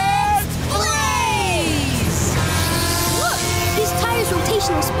 Let's blaze! Look, his tire's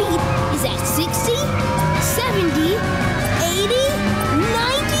rotational speed is at 60, 70, 80,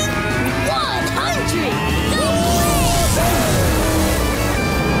 90, 100. Go blaze!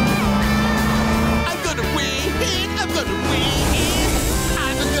 I'm gonna win! I'm gonna win!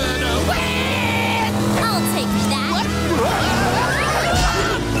 I'm gonna win! I'll take that.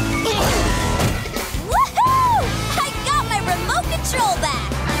 Woohoo! I got my remote control back.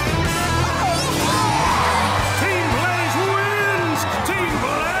 Team Blaze wins! Team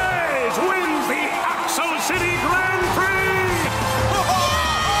Blaze wins the Axle City Grand Prix!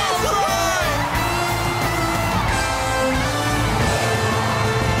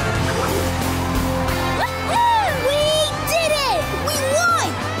 We did it! We won!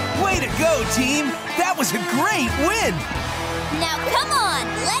 Way to go, team! That was a great win! Now come on,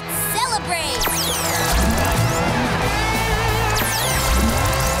 let's celebrate.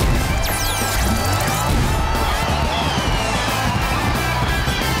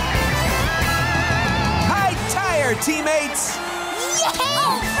 High tire, teammates!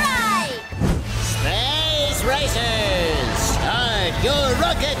 All right! Space Racers, start your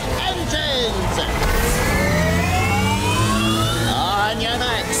rocket engines! On your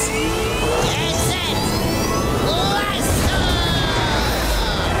marks, get set, blast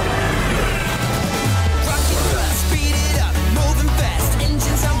Rocket thrust, speed it up, moving fast,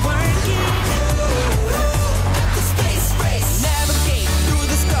 engines are working. The space race, navigate through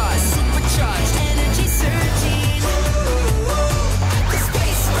the stars, supercharged, energy surging. The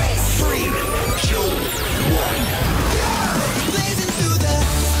space race, 3, 2, 1. Blazing through the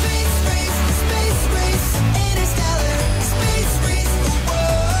space race, interstellar space race.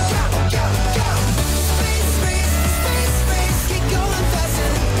 Whoa, go, go, space race, keep going faster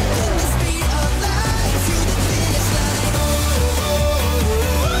than the speed of light to the finish line.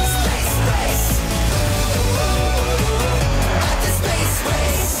 Space race, at the space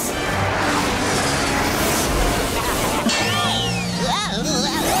race.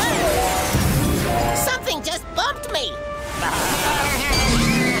 Something just bumped me!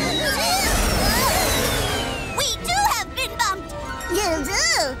 We do have been bumped. You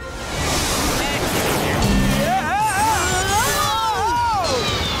do.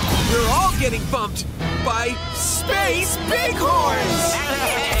 We're all getting bumped by Space Bighorns!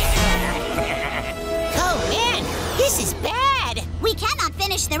 Oh man, this is bad! We cannot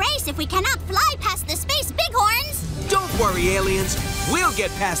finish the race if we cannot fly past the space bighorns. Don't worry, aliens. We'll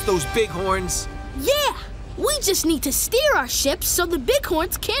get past those bighorns. Yeah, we just need to steer our ships so the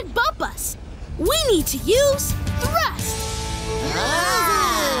bighorns can't bump us. We need to use thrust.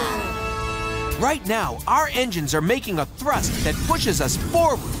 Right now, our engines are making a thrust that pushes us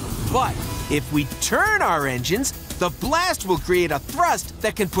forward. But if we turn our engines, the blast will create a thrust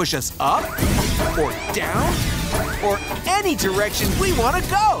that can push us up, or down, or any direction we want to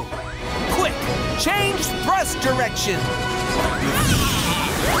go. Quick, change thrust direction.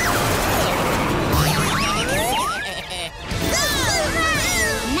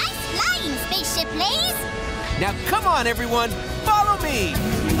 Nice flying, Spaceship Blaze. Now come on, everyone, follow me.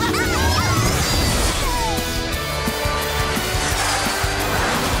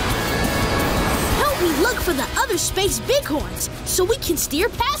 Help me look for the other space bighorns so we can steer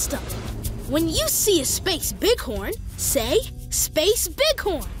past them. When you see a space bighorn, say Space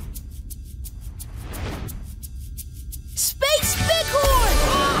Bighorn. Space Bighorn!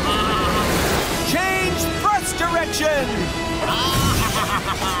 Change thrust direction.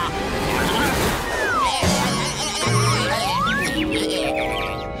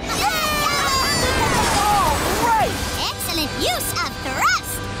 All right. Excellent use of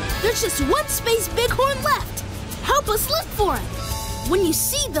thrust. There's just one space bighorn left. Help us look for it. When you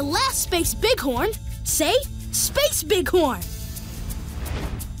see the last space bighorn, say Space Bighorn.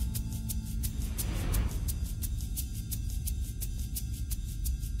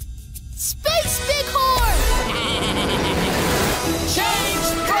 Space Bighorn! Change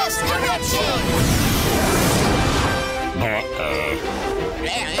thrust direction.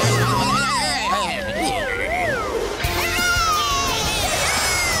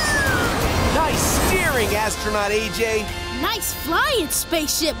 Nice steering, astronaut AJ. Nice flying,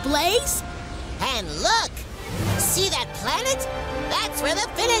 Spaceship Blaze. And look! See that planet? That's where the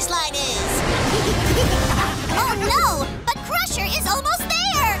finish line is! Oh no! almost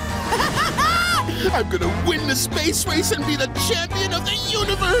there! I'm gonna win the space race and be the champion of the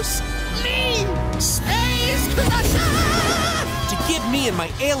universe! Me! Space Crusher! To give me and my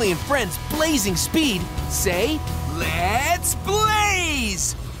alien friends blazing speed, say, let's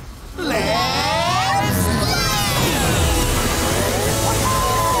blaze! Let's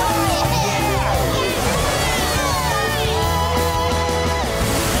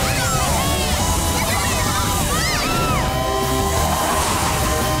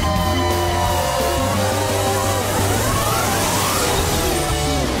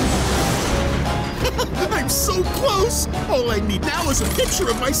I'm so close! All I need now is a picture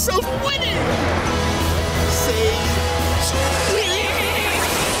of myself winning! Say...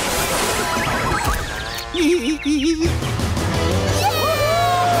 We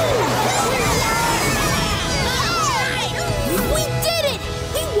did it!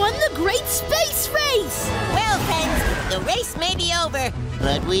 We won the Great Space Race! Well, friends, the race may be over,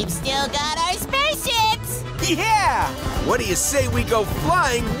 but we've still got our spaceships! Yeah! What do you say we go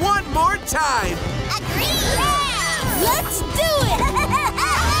flying one more time? Agree! Yeah! Let's do it!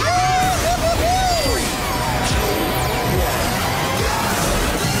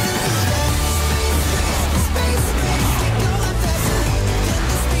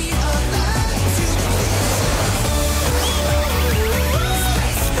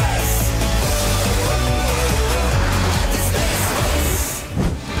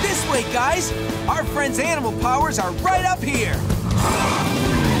 This way, guys! Our friends' animal powers are right up here!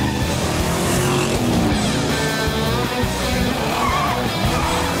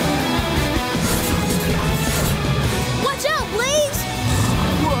 Watch out, Blaze!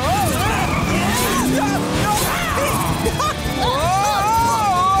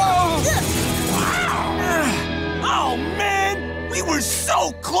 Oh, man! We were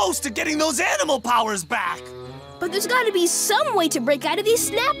so close to getting those animal powers back! But there's got to be some way to break out of these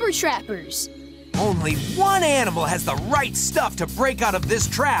snapper trappers. Only one animal has the right stuff to break out of this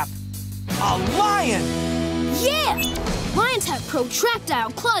trap. A lion! Yeah! Lions have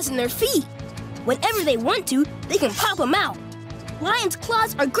protractile claws in their feet. Whenever they want to, they can pop them out. Lions'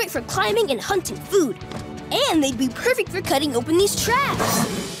 claws are great for climbing and hunting food. And they'd be perfect for cutting open these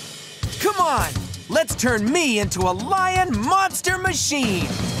traps. Come on! Let's turn me into a lion monster machine!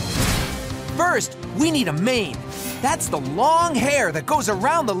 First, we need a mane. That's the long hair that goes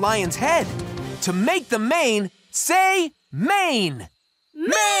around the lion's head. To make the mane, say mane!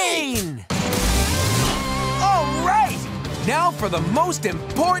 Mane! All right! Now for the most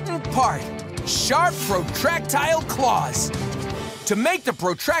important part. Sharp protractile claws. To make the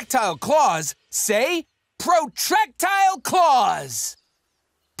protractile claws, say protractile claws!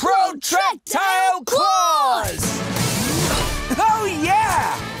 Protractile claws! Oh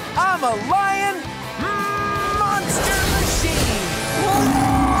yeah! I'm a lion monster machine!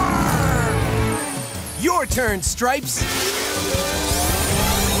 Your turn, Stripes.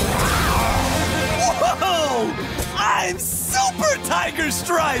 Whoa! I'm Super Tiger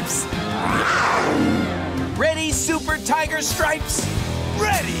Stripes! Ready, Super Tiger Stripes?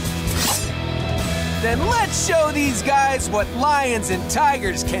 Ready! Then let's show these guys what lions and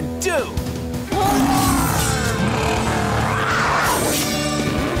tigers can do.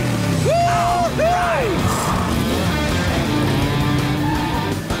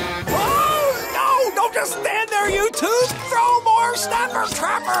 Oh, no! Don't just stand there, you two! Throw more snapper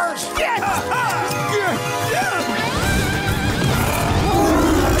trappers!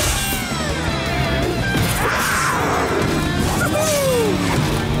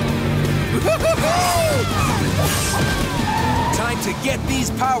 Time to get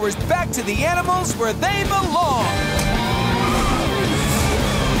these powers back to the animals where they belong.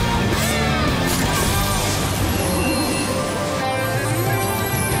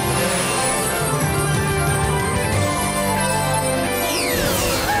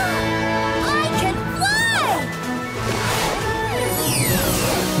 I can fly!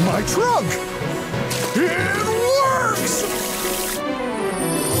 My trunk! It works!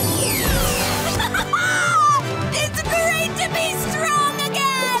 It's great to be strong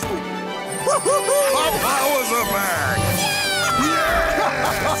again! My powers are back!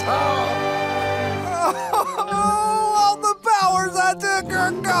 All the powers I took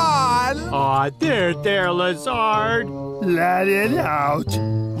are gone! Aw, there, Lazard. Let it out.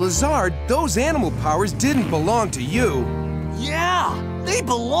 Lazard, those animal powers didn't belong to you. Yeah, they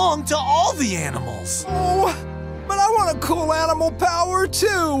belong to all the animals. Oh, but I want a cool animal power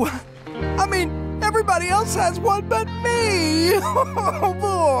too. I mean, everybody else has one but me.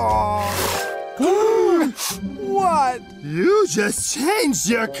 What? You just changed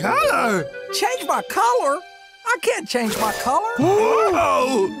your color. Change my color? I can't change my color.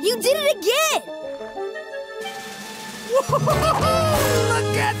 Whoa! You did it again!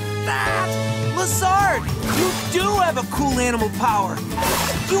 Look at that! Lazard, you do have a cool animal power.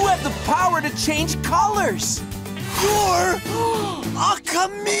 You have the power to change colors. You're a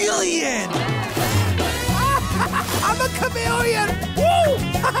chameleon! I'm a chameleon! Woo!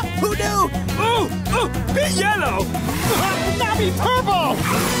 Who knew? Oh, be yellow! Now be purple!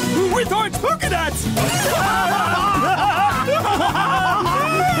 With orange polka dots!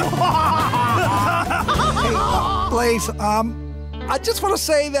 Blaze, I just want to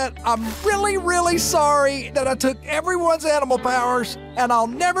say that I'm really, really sorry that I took everyone's animal powers, and I'll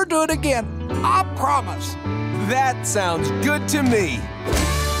never do it again. I promise. That sounds good to me.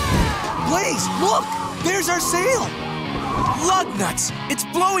 Blaze, look! There's our sail! Lug nuts! It's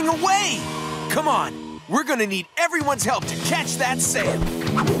blowing away! Come on, we're gonna need everyone's help to catch that sail.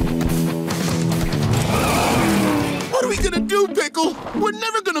 What are we gonna do, Pickle? We're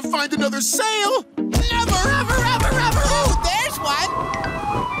never gonna find another sail! Never, ever, ever, ever! Oh, there's one!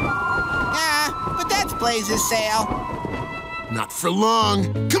 But that's Blaze's sail. Not for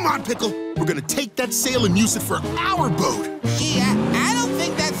long. Come on, Pickle. We're gonna take that sail and use it for our boat. Gee, I don't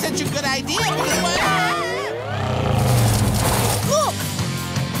think that's such a good idea. Look!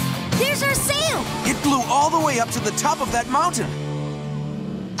 There's our sail! It blew all the way up to the top of that mountain.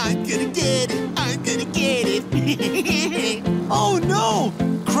 I'm gonna get it. I'm gonna get it. Oh no!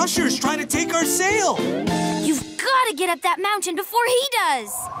 Crusher's trying to take our sail. You've got to get up that mountain before he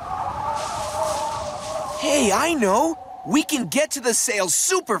does. Hey, I know. We can get to the sail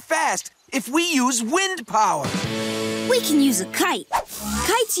super fast if we use wind power. We can use a kite.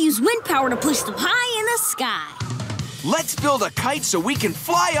 Kites use wind power to push them high in the sky. Let's build a kite so we can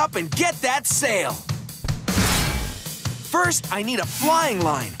fly up and get that sail. First, I need a flying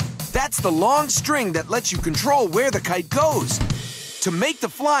line. That's the long string that lets you control where the kite goes. To make the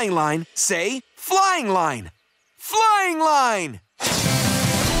flying line, say, flying line. Flying line!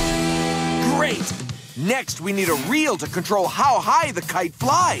 Great! Next, we need a reel to control how high the kite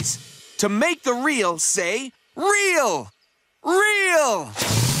flies. To make the reel, say, reel! Reel!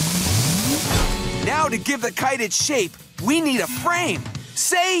 Now to give the kite its shape, we need a frame.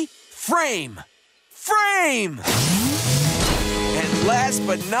 Say, frame! Frame! And last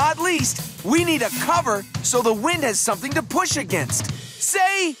but not least, we need a cover so the wind has something to push against.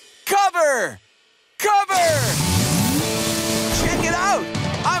 Say, cover! Cover! Check it out!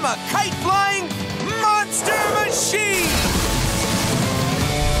 I'm a kite-flying monster machine!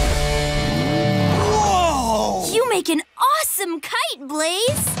 Whoa! You make an awesome kite,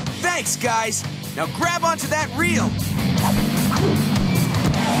 Blaze! Thanks, guys. Now grab onto that reel.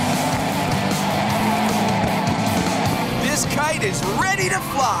 This kite is ready to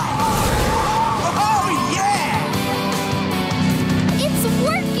fly. Oh, yeah! It's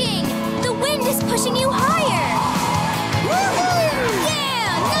working! The wind is pushing you higher! Woohoo!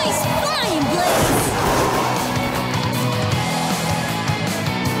 Yeah! Nice flying, Blaze!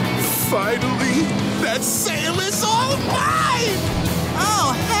 Finally, that sail is all mine!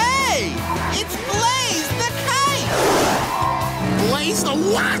 Oh, hey! It's Blaze the kite! Blaze the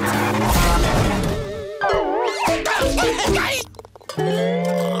what?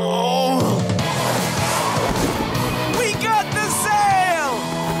 Oh. We got the sail!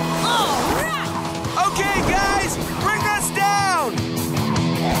 All right! Okay, guys, bring us down!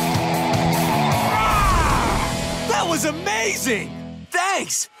 That was amazing!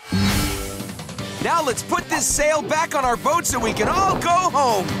 Thanks! Now let's put this sail back on our boat so we can all go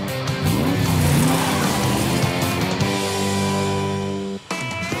home.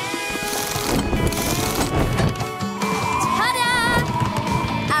 Ta-da!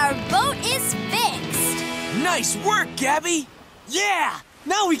 Our boat is fixed! Nice work, Gabby! Yeah!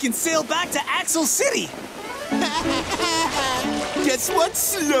 Now we can sail back to Axel City. Guess what,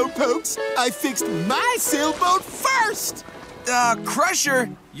 slowpokes? I fixed my sailboat first! Crusher,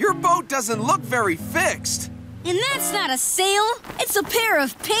 your boat doesn't look very fixed. And that's not a sail, it's a pair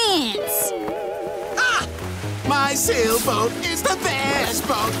of pants. Ah! My sailboat is the best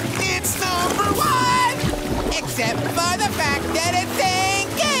boat. It's #1! Except for the fact that it's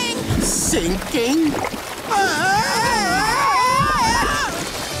sinking. Sinking?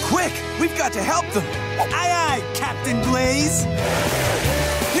 Quick, we've got to help them. Aye, aye, Captain Blaze.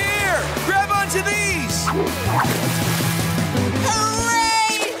 Here, grab onto these.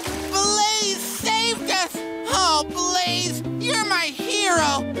 Hooray! Blaze saved us! Oh, Blaze, you're my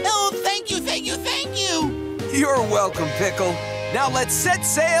hero! Oh, thank you, thank you, thank you! You're welcome, Pickle. Now let's set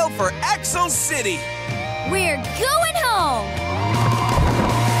sail for Axel City. We're going home!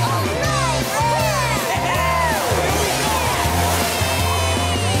 Oh, no!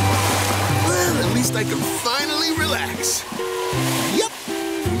 least I can finally relax. Yep.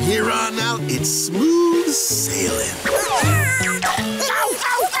 From here on out, it's smooth sailing.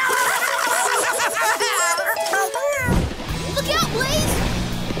 Look out, Blaze!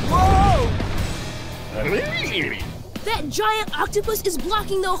 Whoa! That giant octopus is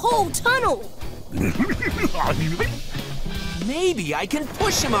blocking the whole tunnel. Maybe I can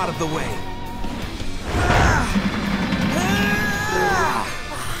push him out of the way.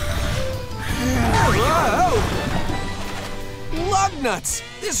 Whoa! Lug nuts!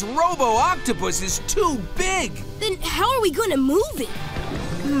 This robo-octopus is too big! Then how are we going to move it?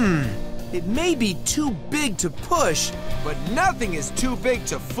 It may be too big to push, but nothing is too big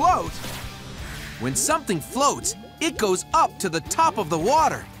to float. When something floats, it goes up to the top of the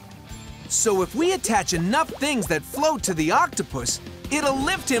water. So if we attach enough things that float to the octopus, it'll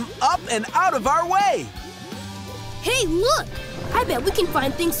lift him up and out of our way. Hey, look! I bet we can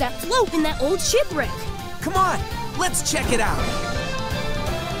find things that float in that old shipwreck. Come on, let's check it out.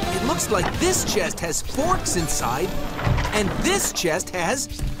 It looks like this chest has forks inside, and this chest has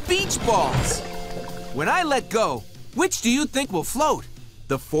beach balls. When I let go, which do you think will float?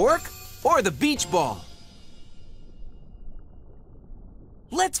 The fork or the beach ball?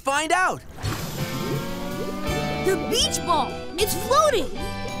 Let's find out. The beach ball! It's floating!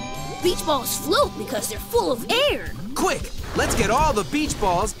 Beach balls float because they're full of air. Quick, let's get all the beach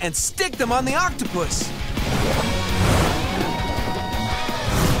balls and stick them on the octopus.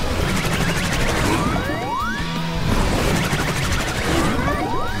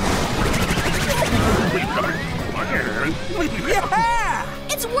 Yeah!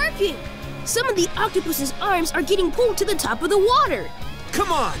 It's working! Some of the octopus's arms are getting pulled to the top of the water.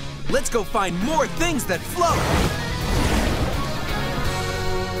 Come on, let's go find more things that float.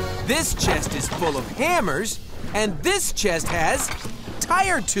 This chest is full of hammers, and this chest has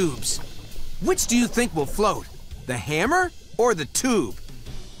tire tubes. Which do you think will float, the hammer or the tube?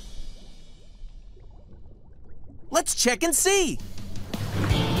 Let's check and see.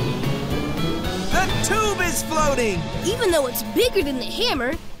 The tube is floating! Even though it's bigger than the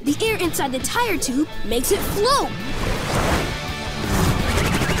hammer, the air inside the tire tube makes it float.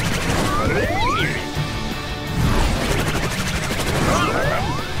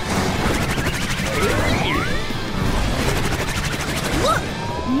 Look!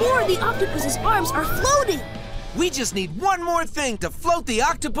 More of the octopus's arms are floating! We just need one more thing to float the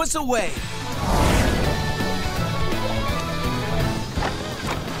octopus away.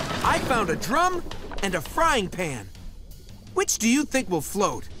 I found a drum and a frying pan. Which do you think will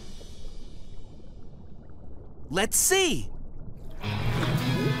float? Let's see.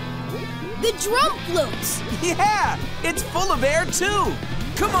 The drum floats! Yeah, it's full of air too.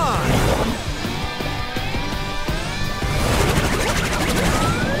 Come on.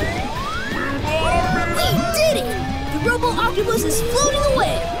 We did it! The robo-octopus is floating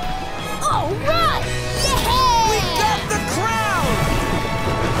away! All right! Yeah! We got the crown!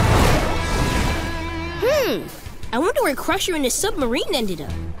 I wonder where Crusher and his submarine ended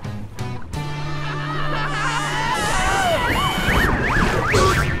up.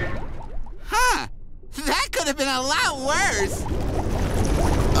 Huh! That could have been a lot worse!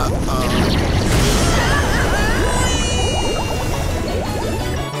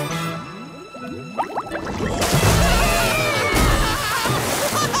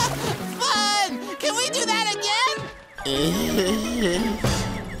 Fun! Can we do that again?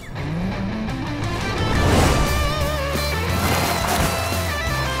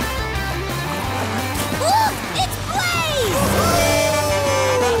 Look! It's Blaze!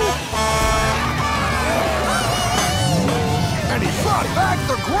 And he brought back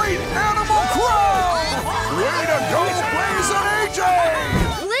the great animal crown! Way to go, Blaze and AJ!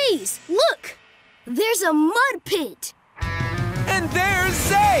 Blaze, look! There's a mud pit. And there's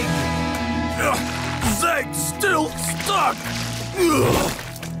Zeg! Zeg's still stuck!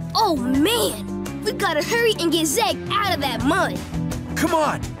 Oh, man! We've got to hurry and get Zeg out of that mud. Come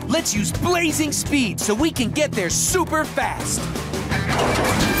on, let's use blazing speed so we can get there super fast.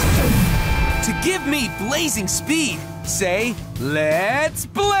 To give me blazing speed, say, let's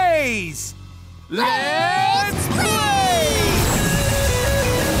blaze! Let's blaze!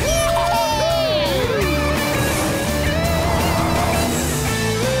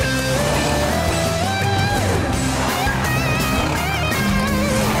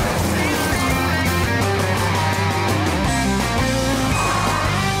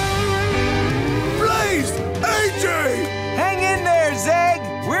 Blaze! AJ! Hang in there, Zeg!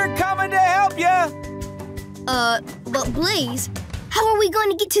 We're coming to help ya! But Blaze, how are we going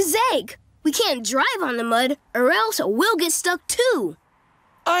to get to Zeg? We can't drive on the mud, or else we'll get stuck too.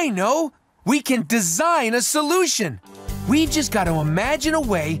 I know! We can design a solution. We just got to imagine a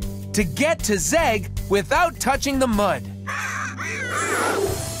way to get to Zeg without touching the mud.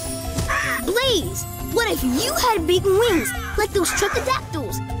 Blaze, what if you had big wings like those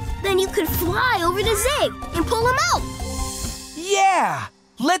truckadactyls? Then you could fly over to Zeg and pull him out. Yeah!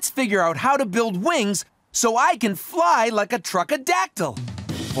 Let's figure out how to build wings so I can fly like a truckadactyl.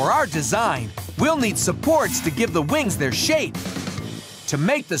 For our design, we'll need supports to give the wings their shape. To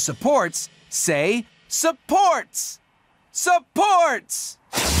make the supports, say supports. Supports!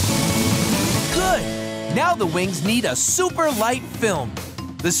 Good! Now the wings need a super light film.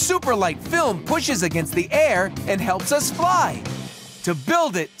 The super light film pushes against the air and helps us fly. To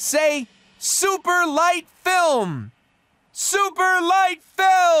build it, say super light film. Super light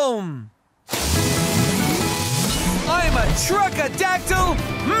film! I'm a truckadactyl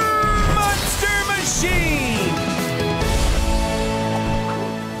monster machine!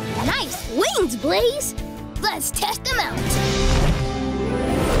 Nice wings, Blaze. Let's test them out.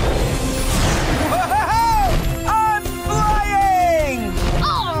 Whoa! I'm flying!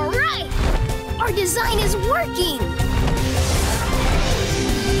 All right! Our design is working.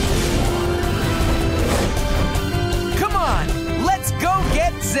 Come on, let's go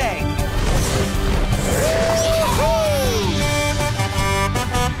get Zeg.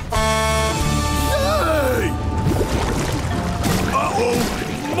 Hey! Uh-oh!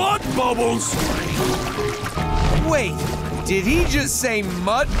 Mud bubbles! Wait, did he just say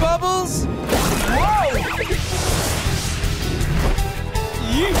mud bubbles? Whoa!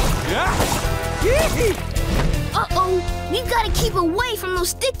 Uh-oh, we've got to keep away from those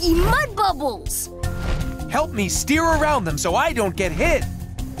sticky mud bubbles. Help me steer around them so I don't get hit.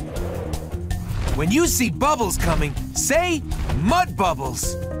 When you see bubbles coming, say mud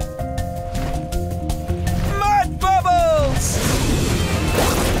bubbles. Mud bubbles!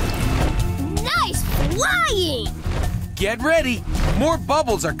 Nice flying! Get ready, more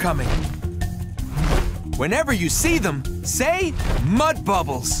bubbles are coming. Whenever you see them, say mud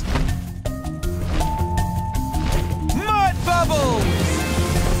bubbles. Mud bubbles!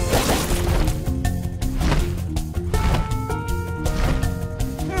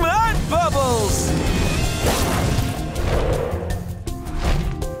 Mud bubbles!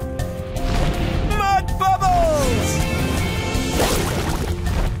 Mud bubbles!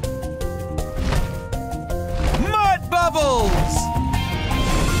 Mud bubbles!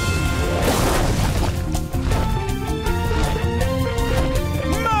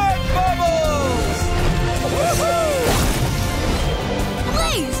 Mud bubbles! Woohoo!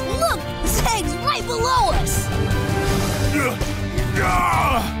 Blaze, look! Zeg's right below us!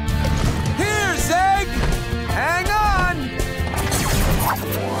 Here, Zeg! Hang on!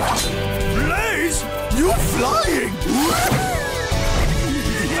 Blaze, you flying!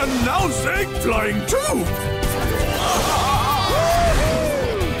 And now Zeg flying too!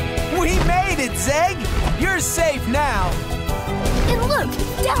 We made it, Zeg! You're safe now! And look,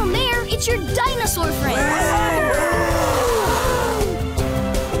 down there, it's your dinosaur friends!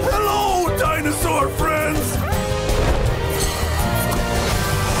 Hello, dinosaur friends!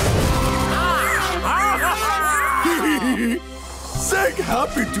 Zeg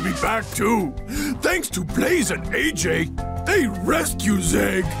happy to be back too. Thanks to Blaze and AJ, they rescue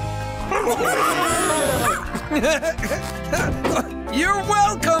Zeg. You're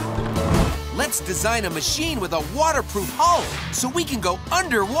welcome! Let's design a machine with a waterproof hull so we can go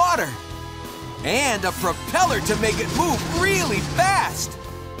underwater. And a propeller to make it move really fast.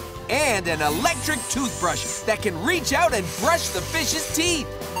 And an electric toothbrush that can reach out and brush the fish's teeth.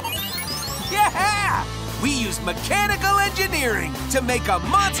 Yeah! We use mechanical engineering to make a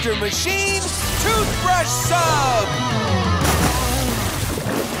monster machine toothbrush sub!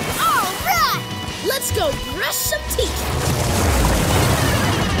 All right! Let's go brush some teeth!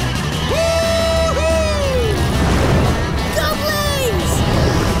 Woo-hoo! Go Blaze!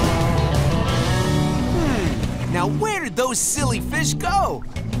 Now where did those silly fish go?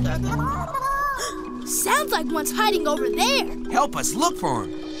 Sounds like one's hiding over there. Help us look for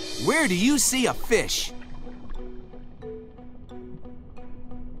him. Where do you see a fish?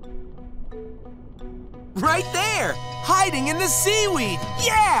 Right there! Hiding in the seaweed!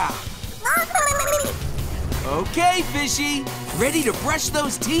 Yeah! Okay, fishy. Ready to brush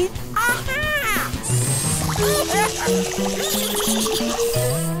those teeth?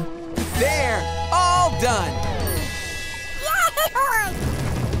 There! All done!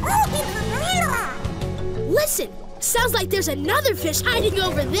 Listen, sounds like there's another fish hiding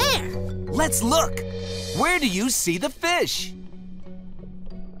over there. Let's look. Where do you see the fish?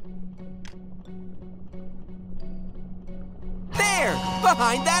 There!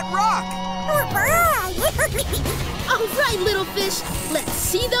 Behind that rock! All right, little fish, let's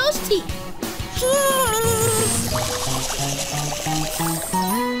see those teeth.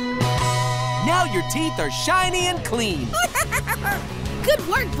 Now your teeth are shiny and clean. Good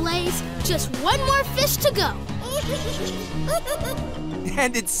work, Blaze. Just one more fish to go.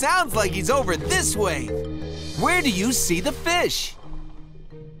 And it sounds like he's over this way. Where do you see the fish?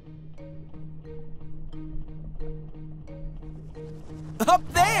 Up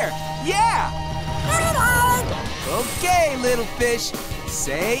there, yeah! Okay, little fish,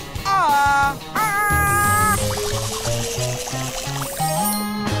 say ah!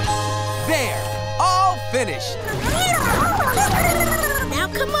 There, all finished. Now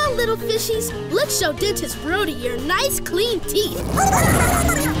come on, little fishies. Let's show Dentist Brody your nice, clean teeth.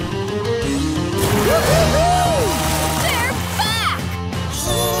 They're back!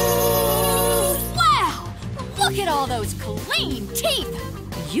 Wow! Look at all those clean teeth!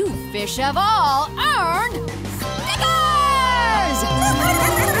 You fish have all earned stickers!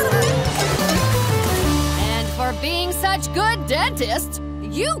 And for being such good dentists,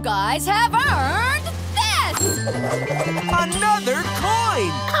 you guys have earned this! Another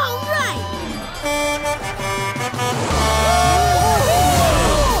coin! All right!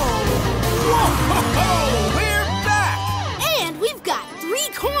 We're back! And we've got 3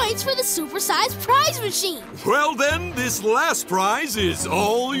 coins for the supersized prize machine. Well then, this last prize is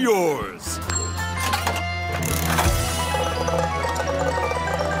all yours.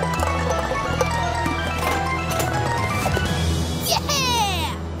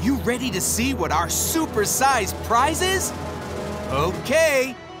 Yeah! You ready to see what our supersized prize is?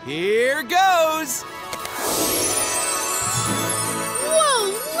 Okay, here goes!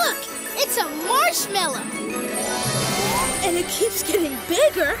 Whoa, look! It's a marshmallow! And it keeps getting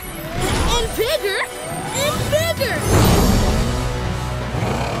bigger and bigger and bigger!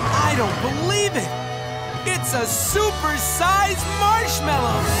 I don't believe it! It's a super-sized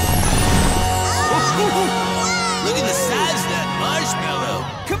marshmallow! Look at the size of that marshmallow.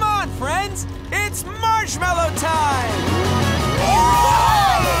 Come on, friends! It's marshmallow time!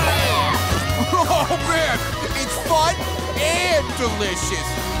 Oh, man! It's fun and delicious.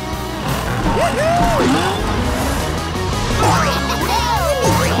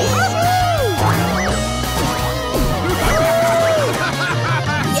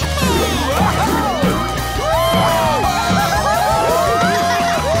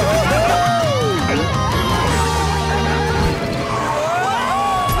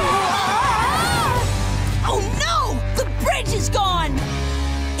 Oh no! The bridge is gone!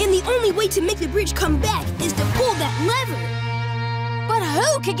 And the only way to make the bridge come back is to pull that lever. But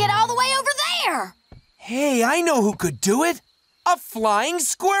who could get all the way over there? Hey, I know who could do it! A flying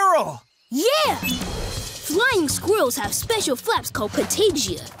squirrel! Yeah! Flying squirrels have special flaps called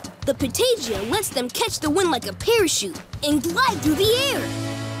patagia. The patagia lets them catch the wind like a parachute and glide through the air.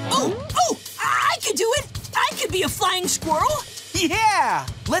 Oh! I could do it! I could be a flying squirrel! Yeah!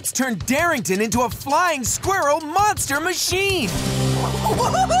 Let's turn Darrington into a flying squirrel monster machine!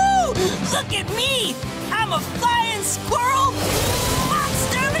 Woohoo! Look at me! I'm a flying squirrel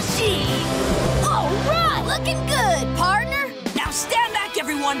monster machine! All right! Looking good, partner. Now stand back,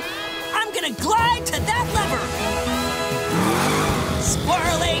 everyone! I'm gonna glide to that lever!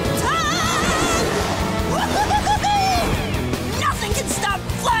 Swirling time! Woo-hoo-hoo-hoo-hoo! Nothing can stop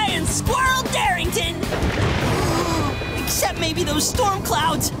flying Squirrel Darrington! Except maybe those storm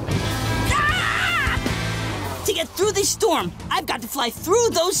clouds. Ah! To get through this storm, I've got to fly through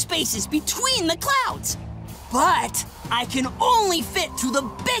those spaces between the clouds. But I can only fit through the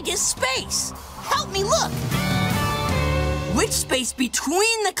biggest space. Help me look. Which space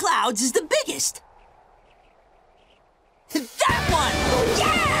between the clouds is the biggest? That one!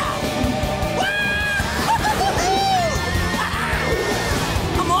 Yeah!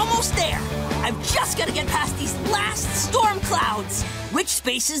 I'm almost there. I've just got to get past these last storm clouds. Which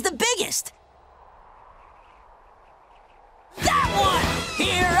space is the biggest? That one!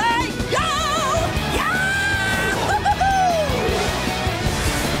 Here I go!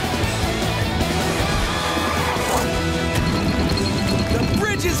 The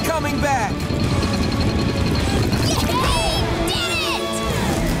bridge is coming back!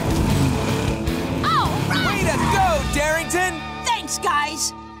 Way to go, Darrington! Thanks,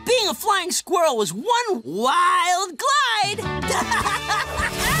 guys. Being a flying squirrel was one wild glide.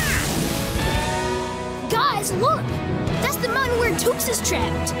 Guys, look! That's the mountain where Tooks is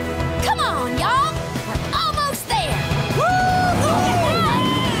trapped. Come on, y'all. We're almost there.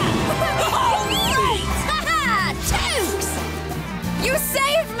 All right! Tooks! You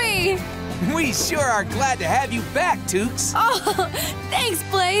saved me! We We sure are glad to have you back, Tooks. Oh, thanks,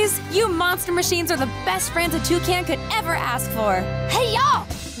 Blaze. You monster machines are the best friends a toucan could ever ask for. Hey, y'all!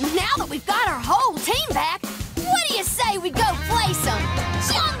 Now that we've got our whole team back, what do you say we go play some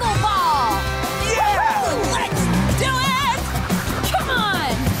Jungle Ball? Yeah! Let's do it! Come on!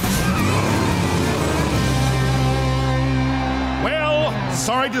 Well,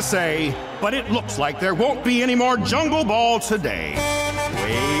 sorry to say, but it looks like there won't be any more Jungle Ball today.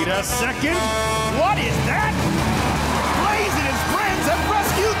 Wait a second. What is that? Blaze and his friends have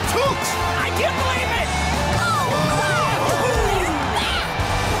rescued Tooks! I can't believe it!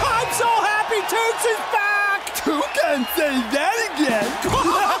 I'm so happy Tooks is back! Who can say that again?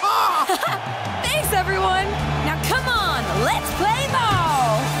 Thanks, everyone! Now come on, let's play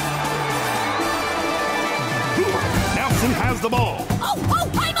ball! Nelson has the ball. Oh,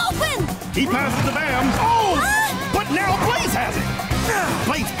 I'm open! He passes to Bam. Oh! But now Blaze has it.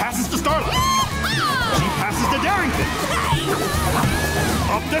 Blaze passes to Starlight. She passes to Darrington.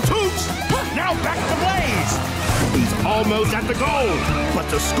 Up to Toots. Now back to Blaze. He's almost at the goal. But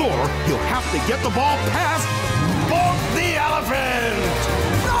to score, he'll have to get the ball past Bolt the Elephant.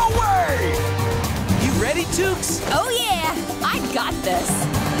 No way! You ready, Tooks? Oh, yeah. I got this.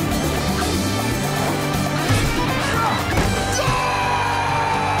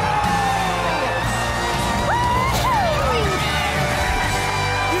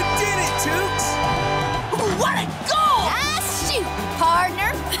 What a goal! Nice shoot,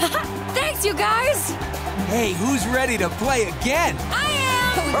 partner. Thanks, you guys. Hey, who's ready to play again? I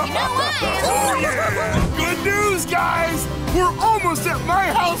am. You know I am. Oh, yeah! Good news, guys! We're almost at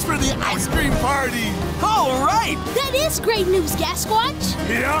my house for the ice cream party! All right! That is great news, Gasquatch.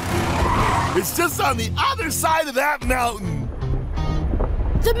 Yep. It's just on the other side of that mountain.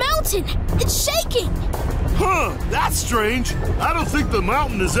 The mountain! It's shaking! Huh, that's strange. I don't think the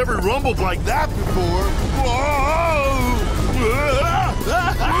mountain has ever rumbled like that before. Whoa!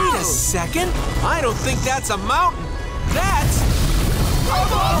 Wait a second. I don't think that's a mountain. That's a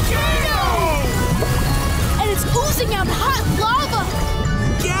volcano! And it's oozing out hot lava!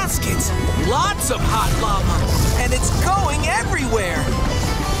 Gaskets! Lots of hot lava! And it's going everywhere!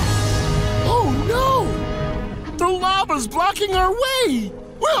 Oh no! The lava's blocking our way!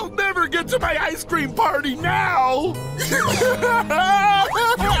 We'll never get to my ice cream party now!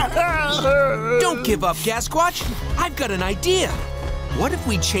 Don't give up, Gasquatch. I've got an idea. What if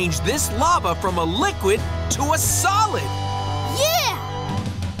we change this lava from a liquid to a solid? Yeah!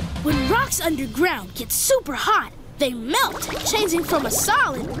 When rocks underground get super hot, they melt, changing from a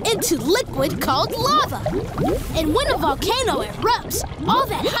solid into liquid called lava. And when a volcano erupts, all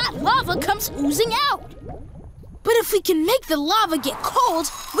that hot lava comes oozing out. But if we can make the lava get cold,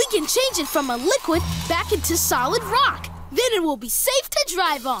 we can change it from a liquid back into solid rock. Then it will be safe to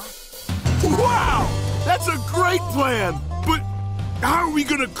drive on. Wow! That's a great plan! But how are we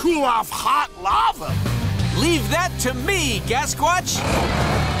gonna cool off hot lava? Leave that to me, Gasquatch!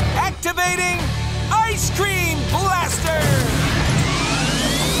 Activating Ice Cream Blaster!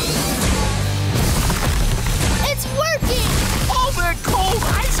 It's working! All that cold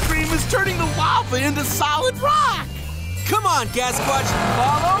ice cream is turning the lava into solid rock! Come on, Gasquatch,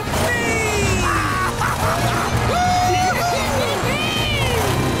 follow me!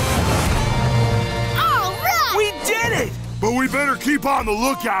 All right! We did it! But we better keep on the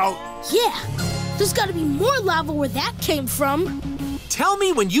lookout. Yeah, there's gotta be more lava where that came from. Tell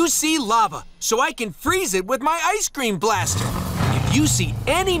me when you see lava, so I can freeze it with my ice cream blaster. If you see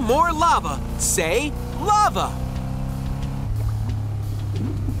any more lava, say lava.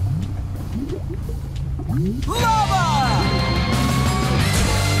 Lava!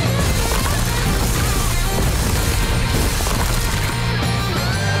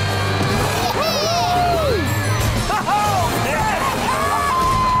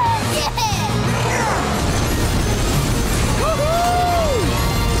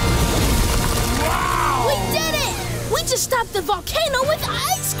 We just stopped the volcano with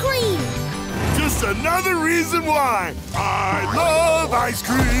ice cream! Just another reason why I love ice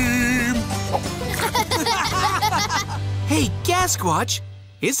cream! Hey, Gasquatch,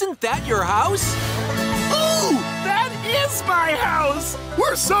 isn't that your house? Ooh, that is my house!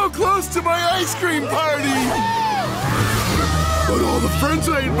 We're so close to my ice cream party! But all the friends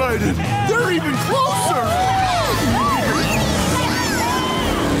I invited, they're even closer!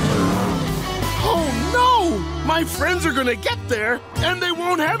 Oh no! My friends are gonna get there, and they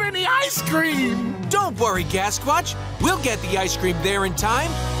won't have any ice cream! Don't worry, Gasquatch. We'll get the ice cream there in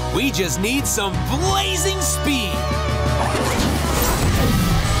time. We just need some blazing speed.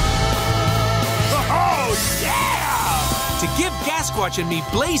 Oh, yeah! To give Gasquatch Sasquatch and me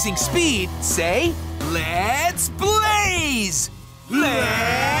blazing speed, say, let's blaze!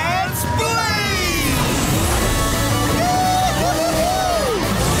 Let's blaze!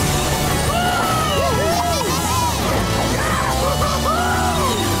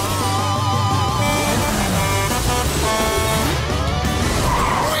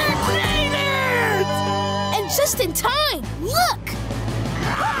 And just in time! Look!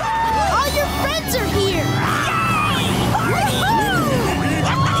 All your friends are here!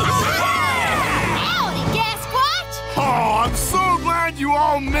 Howdy, Gasquatch! Oh, I'm so glad you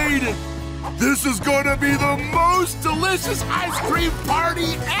all made it. This is going to be the most delicious ice cream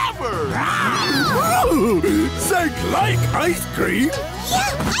party ever. Zeg like ice cream?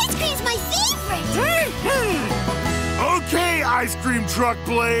 Yeah, ice cream's my favorite! Okay, ice cream truck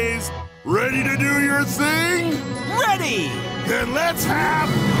Blaze. Ready to do your thing? Ready! Then let's have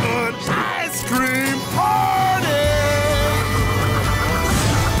an ice cream party!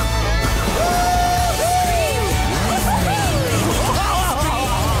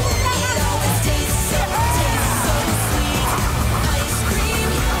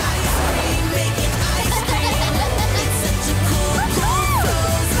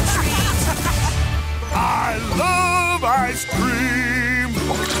 I love ice cream!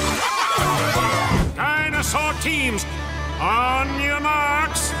 Dinosaur teams, on your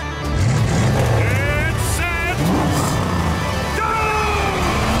marks, get set, go!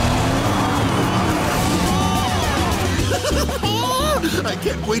 I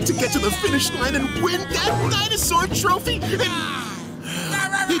can't wait to get to the finish line and win that dinosaur trophy.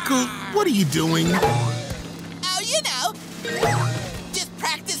 And Pickle, what are you doing? Oh, you know, just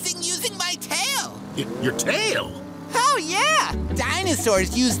practicing using my tail. Your tail? Oh, yeah!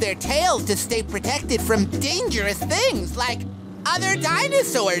 Dinosaurs use their tails to stay protected from dangerous things like other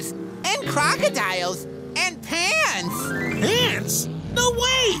dinosaurs and crocodiles and pants. Pants? No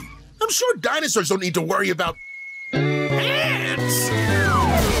way! I'm sure dinosaurs don't need to worry about pants!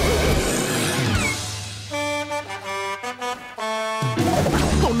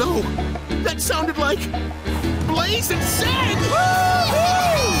 Oh no! That sounded like Blaze and Zeg!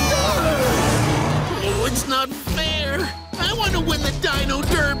 Oh, it's not fair! I want to win the Dino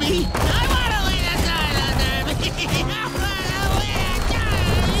Derby! I want to win the Dino Derby!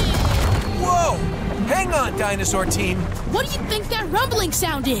 Whoa! Hang on, dinosaur team. What do you think that rumbling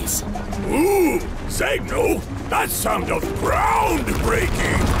sound is? Ooh, Zeg, no, that sound of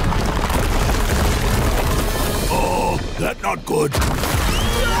groundbreaking! Oh, that not good.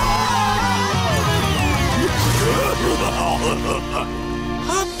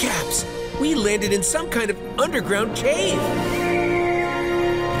 Hubcaps! We landed in some kind of underground cave.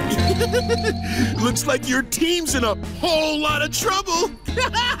 Looks like your team's in a whole lot of trouble.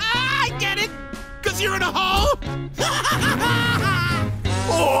 I get it, because you're in a hole.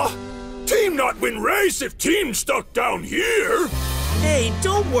 Oh, team not win race if team stuck down here. Hey,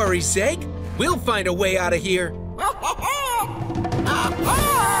 don't worry, Zeg. We'll find a way out of here.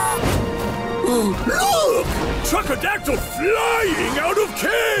 Look! Truckadactyl flying out of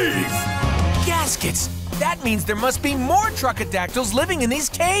cave! Gaskets! That means there must be more truckadactyls living in these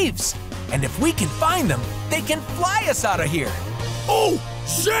caves. And if we can find them, they can fly us out of here. Oh,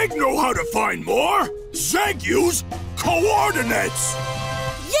 Zeg know how to find more. Zeg use coordinates.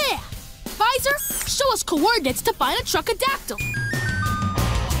 Yeah! Visor, show us coordinates to find a truckadactyl.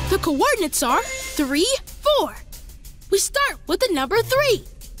 The coordinates are 3, 4. We start with the number 3.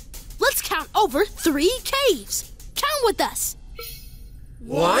 Let's count over 3 caves. Count with us.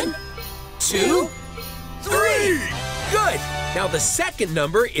 1, 2, 3. Good. Now the second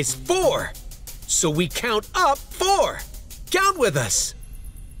number is 4. So we count up 4. Count with us.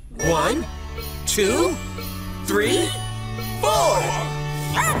 1, 2, 3, 4.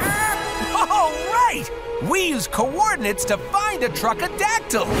 All right. We use coordinates to find a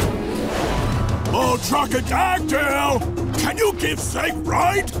truckadactyl. Oh, truckadactyl! Can you give Zeg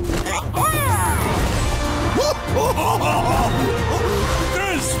right?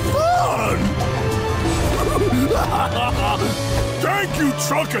 This fun! Thank you,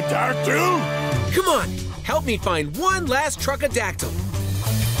 truckadactyl! Come on, help me find one last truckadactyl.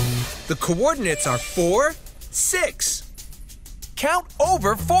 The coordinates are 4, 6. Count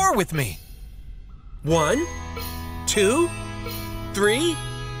over 4 with me. 1, 2, 3,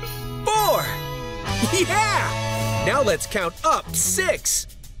 4. Yeah! Now let's count up 6.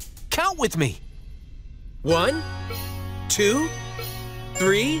 Count with me. 1, 2,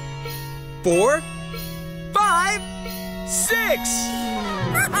 3, 4, 5, 6.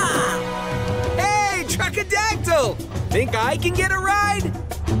 Hey, truckadactyl! Think I can get a ride?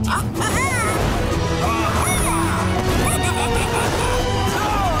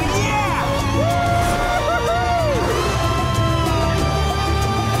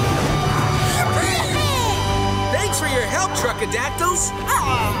 Blaze!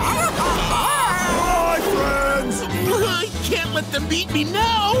 Bye, friends! I can't let them beat me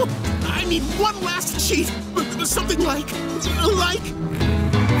now! I need one last cheat. Something like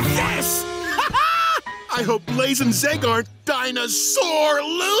this! I hope Blaze and Zeg aren't dinosaur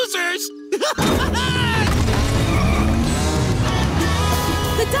losers!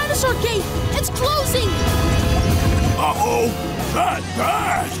 The dinosaur gate! It's closing! Uh-oh!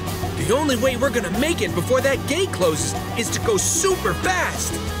 Bad! The only way we're gonna make it before that gate closes is to go super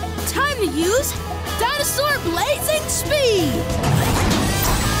fast! Time to use Dinosaur Blazing Speed!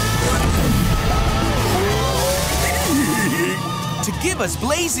 To give us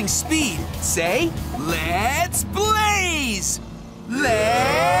blazing speed, say, let's blaze!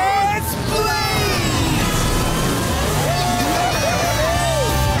 Let's blaze!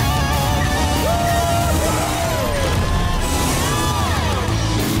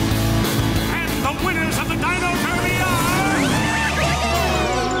 And the winners of the Dino Derby are...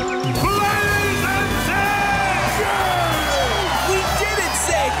 Blaze and Zeg! We did it,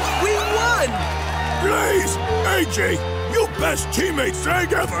 Zeg! We won! Blaze! AJ! You best teammate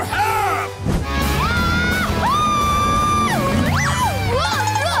Zeg ever have!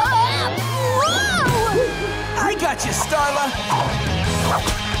 I got you, Starla!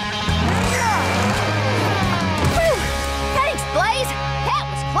 Thanks, Blaze. That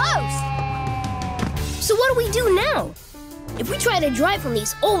was close. So what do we do now? If we try to drive from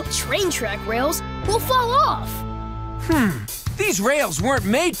these old train track rails, we'll fall off. These rails weren't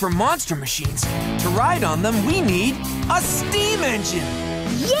made for monster machines. To ride on them, we need a steam engine!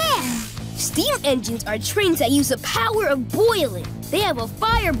 Yeah! Steam engines are trains that use the power of boiling. They have a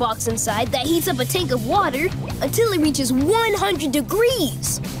firebox inside that heats up a tank of water until it reaches 100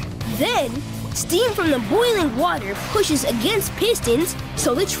 degrees. Then, steam from the boiling water pushes against pistons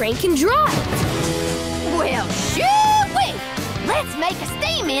so the train can drive. Well, shoo-wee! Let's make a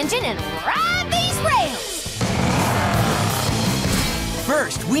steam engine and ride these rails!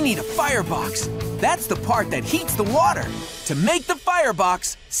 First, we need a firebox. That's the part that heats the water. To make the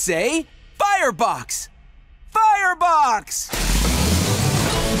firebox, say, firebox! Firebox!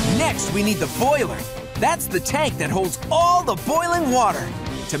 Next, we need the boiler. That's the tank that holds all the boiling water.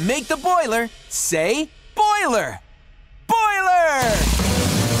 To make the boiler, say, boiler! Boiler!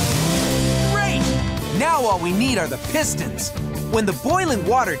 Great! Now all we need are the pistons. When the boiling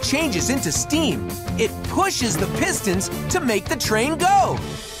water changes into steam, it pushes the pistons to make the train go.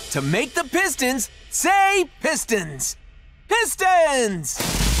 To make the pistons, say pistons. Pistons!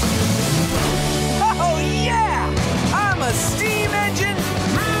 Oh yeah! I'm a steam engine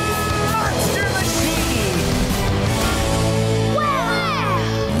monster machine! Wow!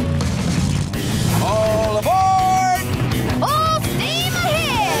 All aboard! Full steam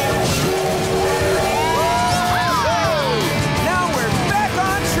ahead! Now we're back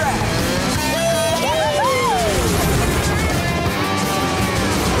on track!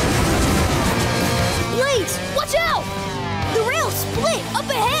 Blaze, watch out! The rails split up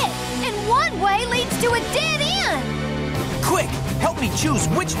ahead! And one way leads to a dead end! Quick, help me choose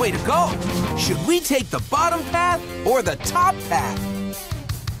which way to go. Should we take the bottom path or the top path?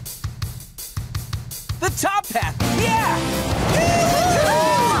 The top path, yeah!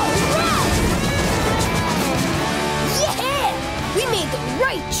 Yeah! We made the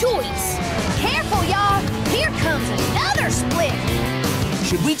right choice! Careful, y'all! Here comes another split!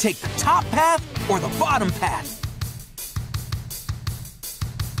 Should we take the top path or the bottom path?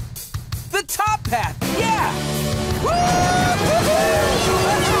 The top path, yeah!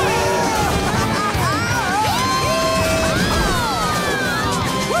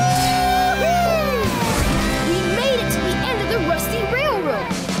 We made it to the end of the rusty railroad!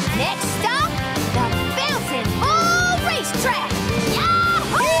 Next stop, the Bouncing Bull Racetrack!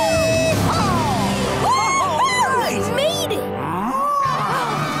 Yahoo! We made it!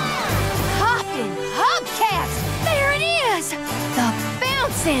 Hopping hubcaps! There it is! The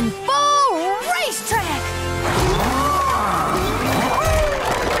Bouncing Bull Racetrack!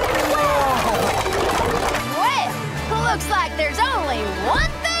 Well, looks like there's only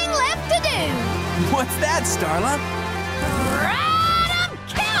one thing left to do. What's that, Starla? Ride 'em,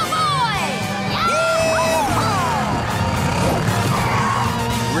 cowboy!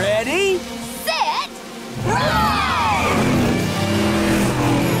 Ready? Set, ride!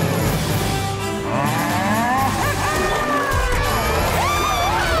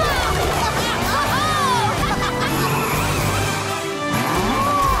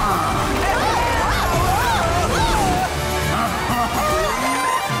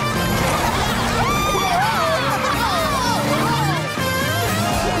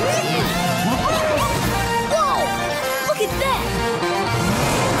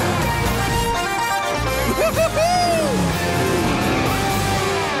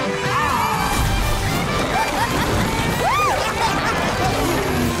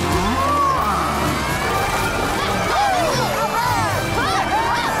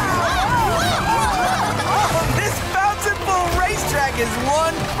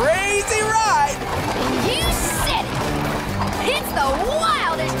 one crazy ride! You said it! It's the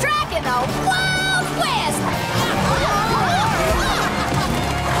wildest track in the Wild West!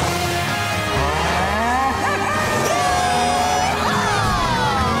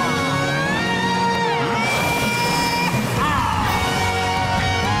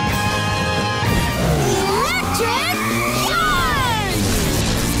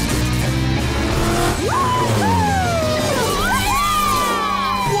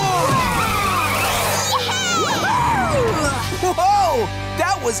 Whoa!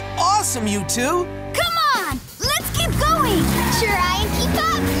 That was awesome, you two! Come on! Let's keep going! Try and keep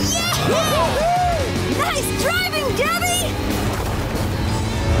up! Yeah! Nice driving, Gabby!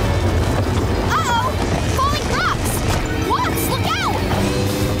 Uh-oh! Falling rocks! Watts, look out!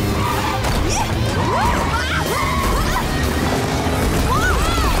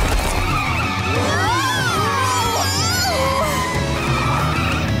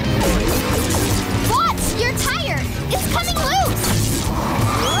 Watts, your tire! It's coming loose!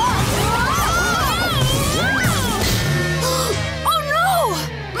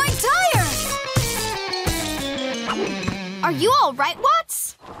 Are you all right,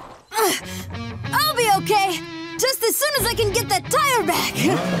 Watts? I'll be okay. Just as soon as I can get that tire back.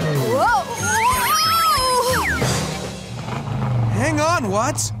 Whoa! Hang on,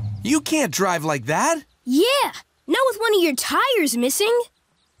 Watts. You can't drive like that. Yeah, not with one of your tires missing.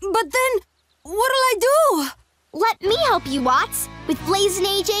 But then, what'll I do? Let me help you, Watts. With Blaze and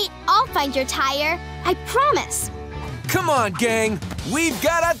AJ, I'll find your tire. I promise. Come on, gang. We've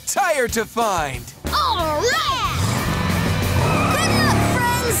got a tire to find. All right!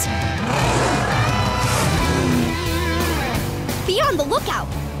 Be on the lookout.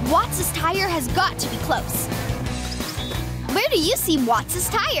 Watts' tire has got to be close. Where do you see Watts'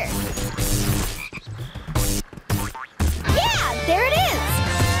 tire? Yeah, there it is.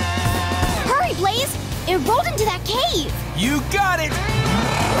 Hurry, Blaze. It rolled into that cave. You got it.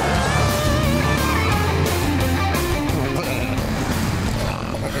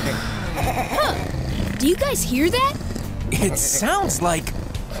 Huh. Do you guys hear that? It sounds like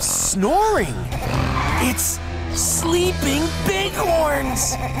snoring. It's sleeping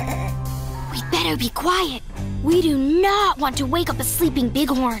bighorns. We better be quiet. We do not want to wake up a sleeping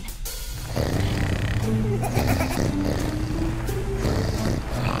bighorn.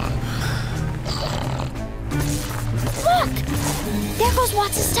 Look! There goes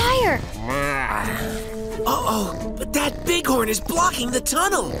Watts' tire. Uh-oh, but that bighorn is blocking the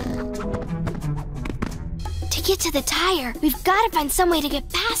tunnel. To get to the tire, we've got to find some way to get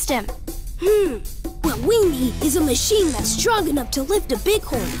past him. What we need is a machine that's strong enough to lift a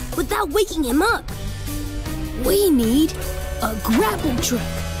bighorn without waking him up. We need a grapple truck.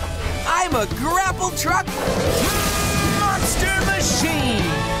 I'm a grapple truck monster machine.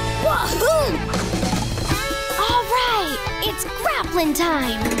 Wahoo! All right, it's grappling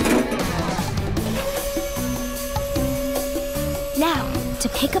time. Now, to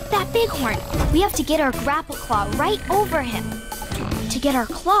pick up that bighorn, we have to get our grapple claw right over him. To get our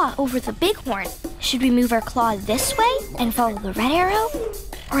claw over the bighorn, should we move our claw this way and follow the red arrow?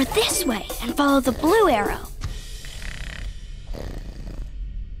 Or this way and follow the blue arrow?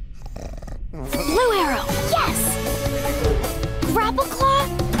 Blue arrow, yes! Grapple claw,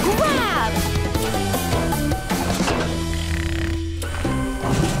 grab!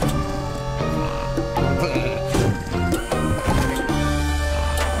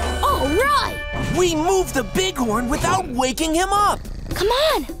 All right! We moved the bighorn without waking him up. Come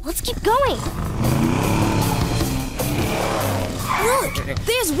on, let's keep going. Look,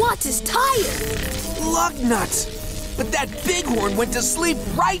 there's Watts' tire. Lug nuts. But that bighorn went to sleep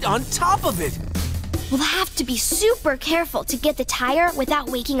right on top of it. We'll have to be super careful to get the tire without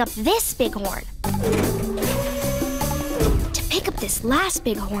waking up this bighorn. To pick up this last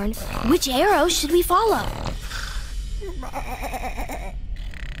bighorn, which arrow should we follow?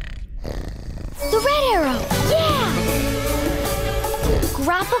 The red arrow, yeah!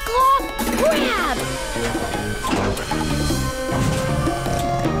 Grapple claw, grab!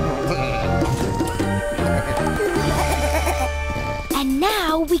 And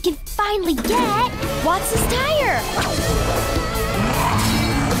now we can finally get Watts' tire!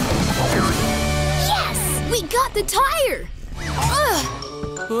 Yes! We got the tire!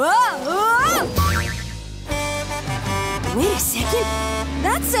 Wait a second.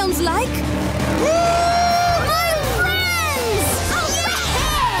 That sounds like... My friends! You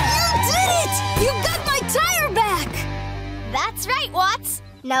did it! You got my tire back! That's right, Watts.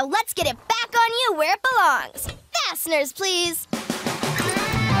 Now let's get it back on you where it belongs. Fasteners, please.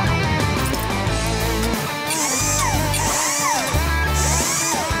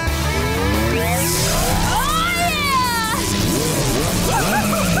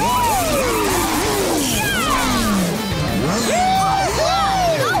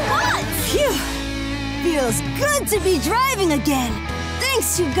 feels good to be driving again.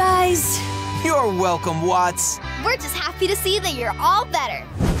 Thanks, you guys. You're welcome, Watts. We're just happy to see that you're all better.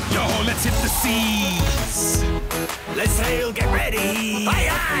 Yo, let's hit the seas. Let's sail, get ready. Aye,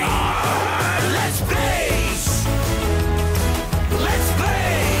 aye. Let's blaze. Let's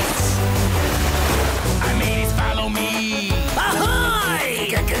blaze. I mean, follow me. Ahoy!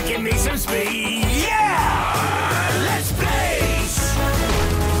 Give me some speed. Yeah! Let's blaze.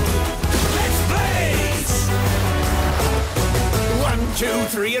 Let's blaze. 1, 2,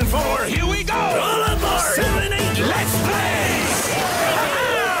 3, and 4. Here we go. All aboard. 7, 8. Let's blaze.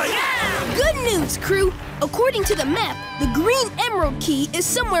 Good news, crew! According to the map, the green emerald key is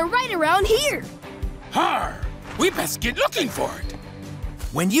somewhere right around here. Har! We best get looking for it.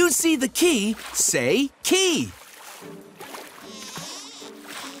 When you see the key, say key.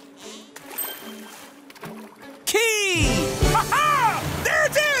 Key! Ha-ha! There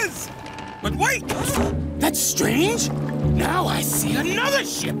it is! But wait! That's strange. Now I see another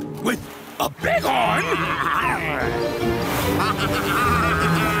ship with a bighorn.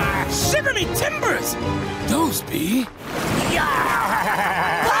 Shiver me timbers! Those be...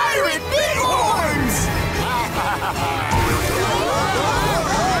 Pirate bighorns!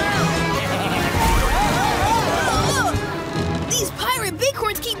 Look! These pirate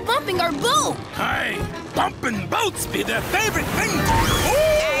bighorns keep bumping our boat! Aye, bumping boats be their favorite thing.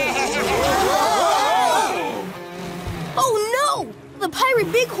 Oh no! The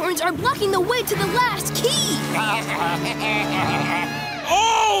pirate bighorns are blocking the way to the last key!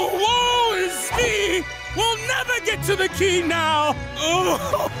 Oh, woe is me! We'll never get to the key now!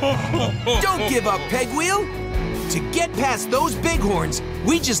 Don't give up, Pegwheel. To get past those bighorns,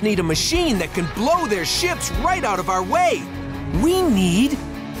 we just need a machine that can blow their ships right out of our way. We need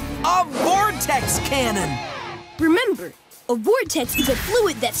a vortex cannon. Remember, a vortex is a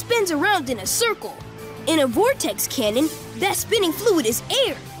fluid that spins around in a circle. In a vortex cannon, that spinning fluid is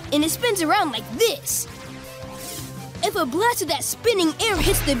air, and it spins around like this. If a blast of that spinning air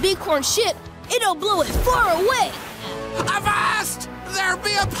hits the bighorn ship, it'll blow it far away. Avast! There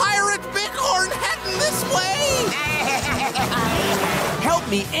be a pirate bighorn heading this way! Help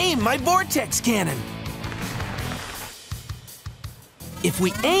me aim my vortex cannon. If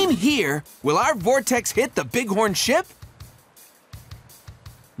we aim here, will our vortex hit the bighorn ship?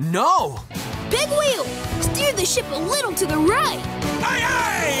 No! Big wheel! Steer the ship a little to the right! Aye,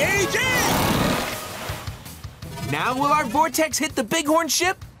 aye, AJ! Now will our vortex hit the bighorn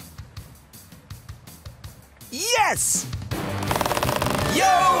ship? Yes!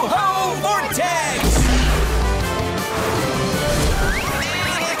 Yo-ho vortex!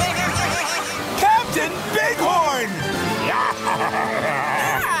 Captain Bighorn!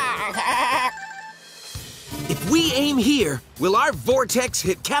 If we aim here, will our vortex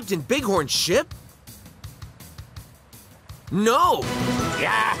hit Captain Bighorn's ship? No!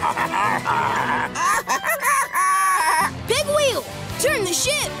 Big wheel! Turn the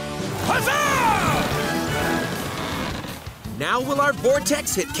ship! Huzzah! Now will our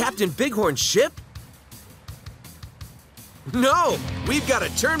vortex hit Captain Bighorn's ship? No! We've got to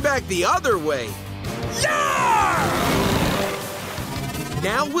turn back the other way. Yeah!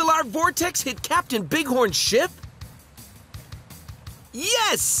 Now will our vortex hit Captain Bighorn's ship?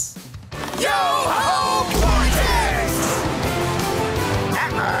 Yes! Yo-ho vortex!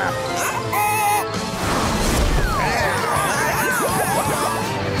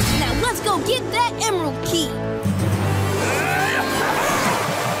 Now let's go get that emerald key.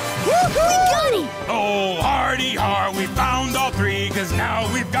 We got it! Oh, hardy har, we found all three, 'cause now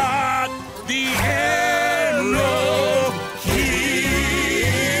we've got the emerald key.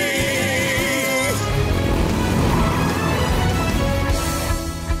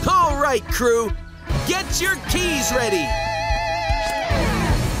 All right, crew, get your keys ready.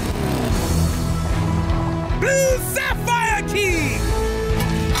 Blue sapphire key!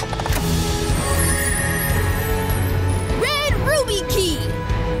 Red ruby key!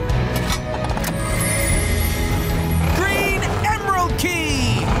 Green emerald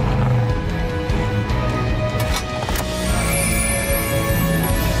key!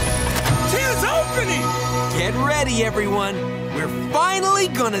 Tis opening! Get ready, everyone. We're finally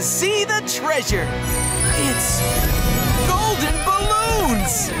gonna see the treasure. It's golden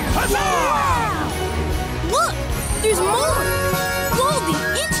balloons! Huzzah! Look! There's more! Golden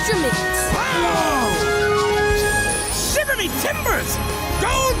instruments! Wow! Shiver me timbers!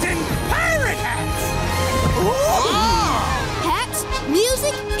 Golden pirate hats! Hats,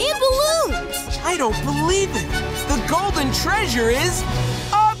 music, and balloons! I don't believe it. The golden treasure is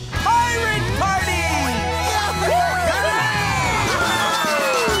a pirate party!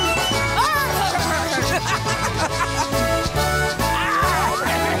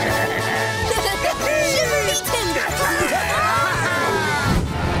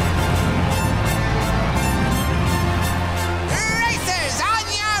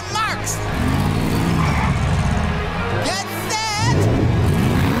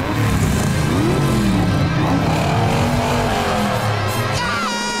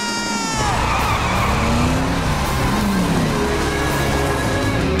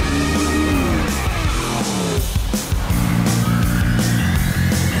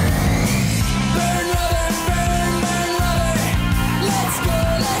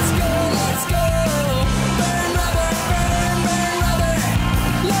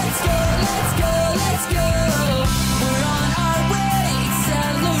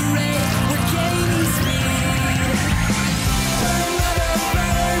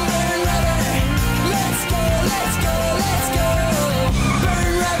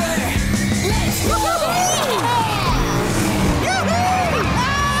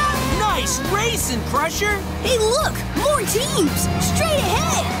 teams, straight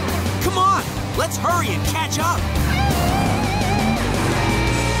ahead. Come on, let's hurry and catch up.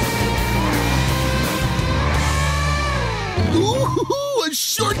 Ooh, a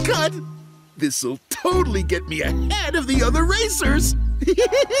shortcut! This'll totally get me ahead of the other racers.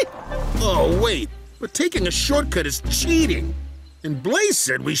 Oh, wait, but taking a shortcut is cheating. And Blaze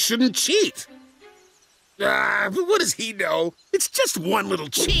said we shouldn't cheat. But what does he know? It's just one little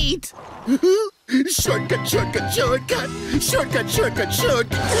cheat. Shortcut, shortcut, shortcut. Shortcut, shortcut,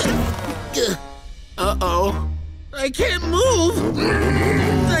 shortcut. Uh-oh. I can't move.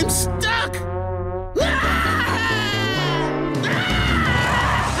 I'm stuck.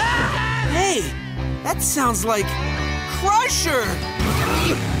 Hey, that sounds like Crusher.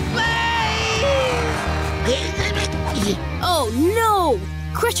 Oh no!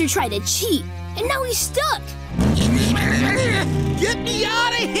 Crusher tried to cheat, and now he's stuck. Get me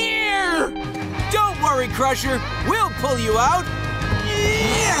out of here! Don't worry, Crusher. We'll pull you out.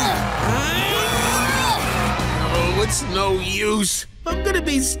 Oh, it's no use. I'm gonna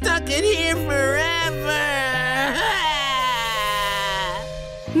be stuck in here forever.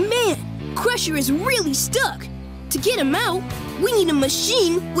 Man, Crusher is really stuck. To get him out, we need a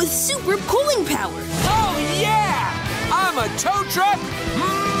machine with super pulling power. Oh, yeah! I'm a tow truck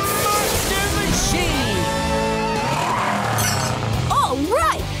monster machine! All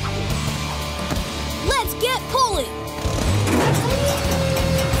right! Let's get pulling!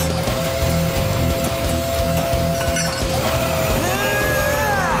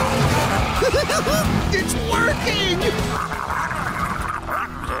 It's working!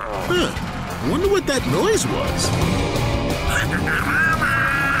 Huh. Wonder what that noise was.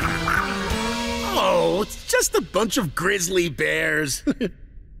 Oh, it's just a bunch of grizzly bears.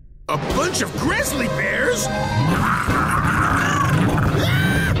 A bunch of grizzly bears?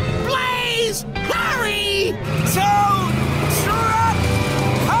 Blaze! Hurry! Tow truck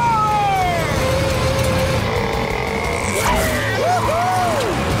power!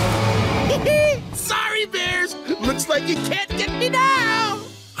 Sorry, bears! Looks like you can't get me now!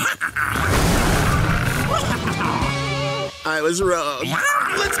 I was wrong.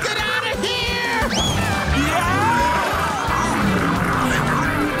 Let's get out of here!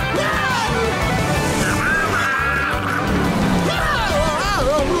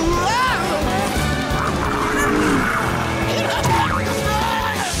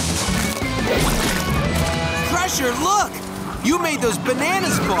 Crusher, look! You made those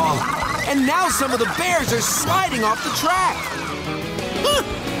bananas fall, and now some of the bears are sliding off the track. Huh.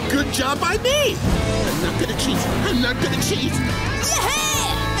 Good job by me! I'm not gonna cheat! I'm not gonna cheat!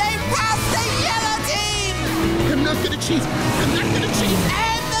 Yeah! They passed the yellow team! I'm not gonna cheat! I'm not gonna cheat!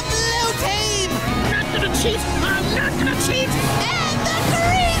 And the blue team! I'm not gonna cheat! I'm not gonna cheat! And the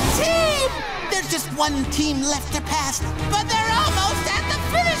green team! There's just one team left to pass, but they're almost at the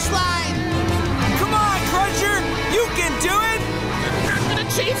finish line! Come on, Crusher! You can do it! I'm not gonna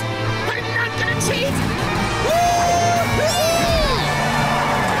cheat! I'm not gonna cheat! Woo-hoo!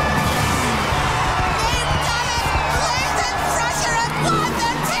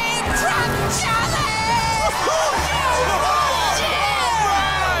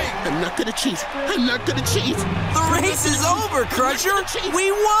 I'm not gonna cheat. I'm not gonna cheat. The race is over, Crusher.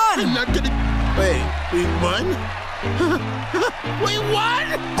 We won. I'm not gonna. Wait, we won? We won!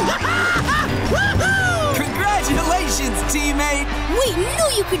 Congratulations, teammate. We knew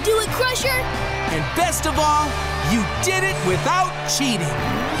you could do it, Crusher. And best of all, you did it without cheating.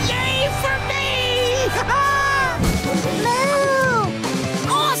 Yay for me!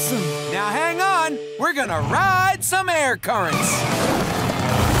 Awesome. Now hang on. We're gonna ride some air currents.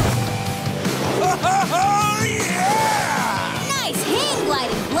 Oh, yeah! Nice hang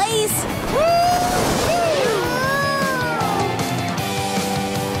gliding, Blaze. Whoa!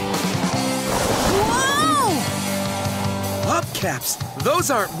 Hubcaps,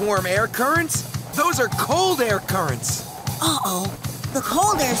 those aren't warm air currents. Those are cold air currents. Uh-oh. The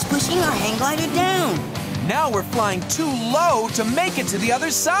cold air's pushing our hang glider down. Now we're flying too low to make it to the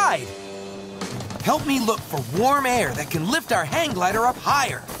other side. Help me look for warm air that can lift our hang glider up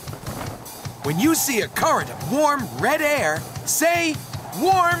higher. When you see a current of warm red air, say,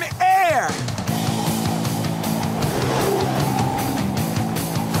 warm air.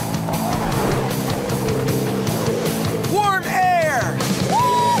 Warm air.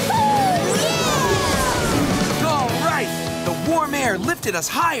 Yeah! All right, the warm air lifted us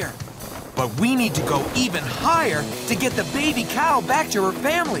higher. But we need to go even higher to get the baby cow back to her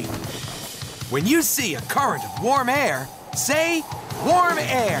family. When you see a current of warm air, say, warm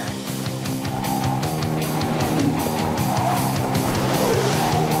air.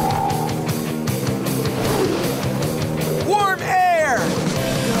 Warm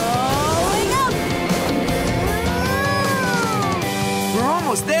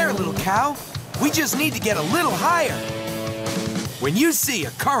almost there, little cow. We just need to get a little higher. When you see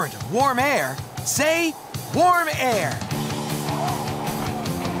a current of warm air, say, warm air.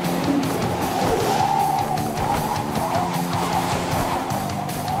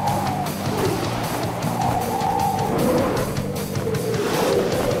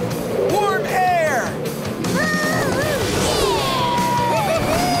 Warm air!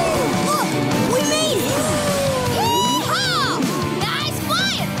 Look, we made it! Yeehaw! Nice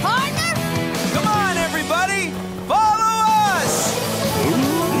flying, partner! Come on, everybody! Follow us!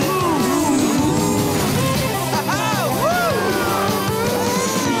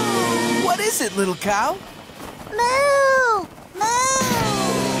 What is it, little cow? Moo! Moo!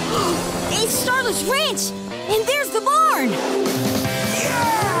 It's Starla's ranch, and there's the barn.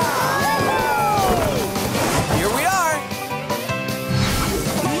 Here we are.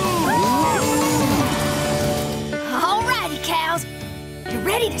 Alrighty, cows. You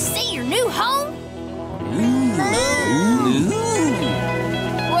ready to see your new home?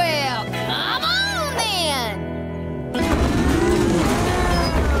 Well, come on then!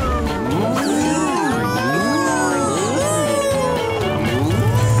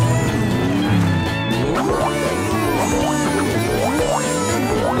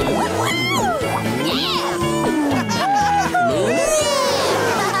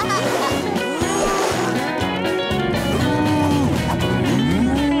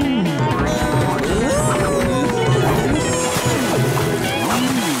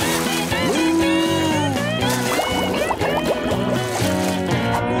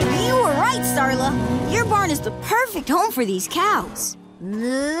 You were right, Starla. Your barn is the perfect home for these cows.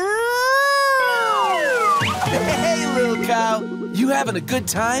 Hey, little cow. You having a good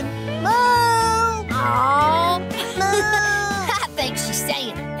time? I think she's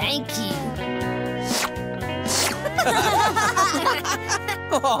saying thank you.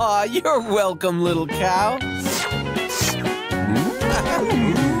 Aw, you're welcome, little cow.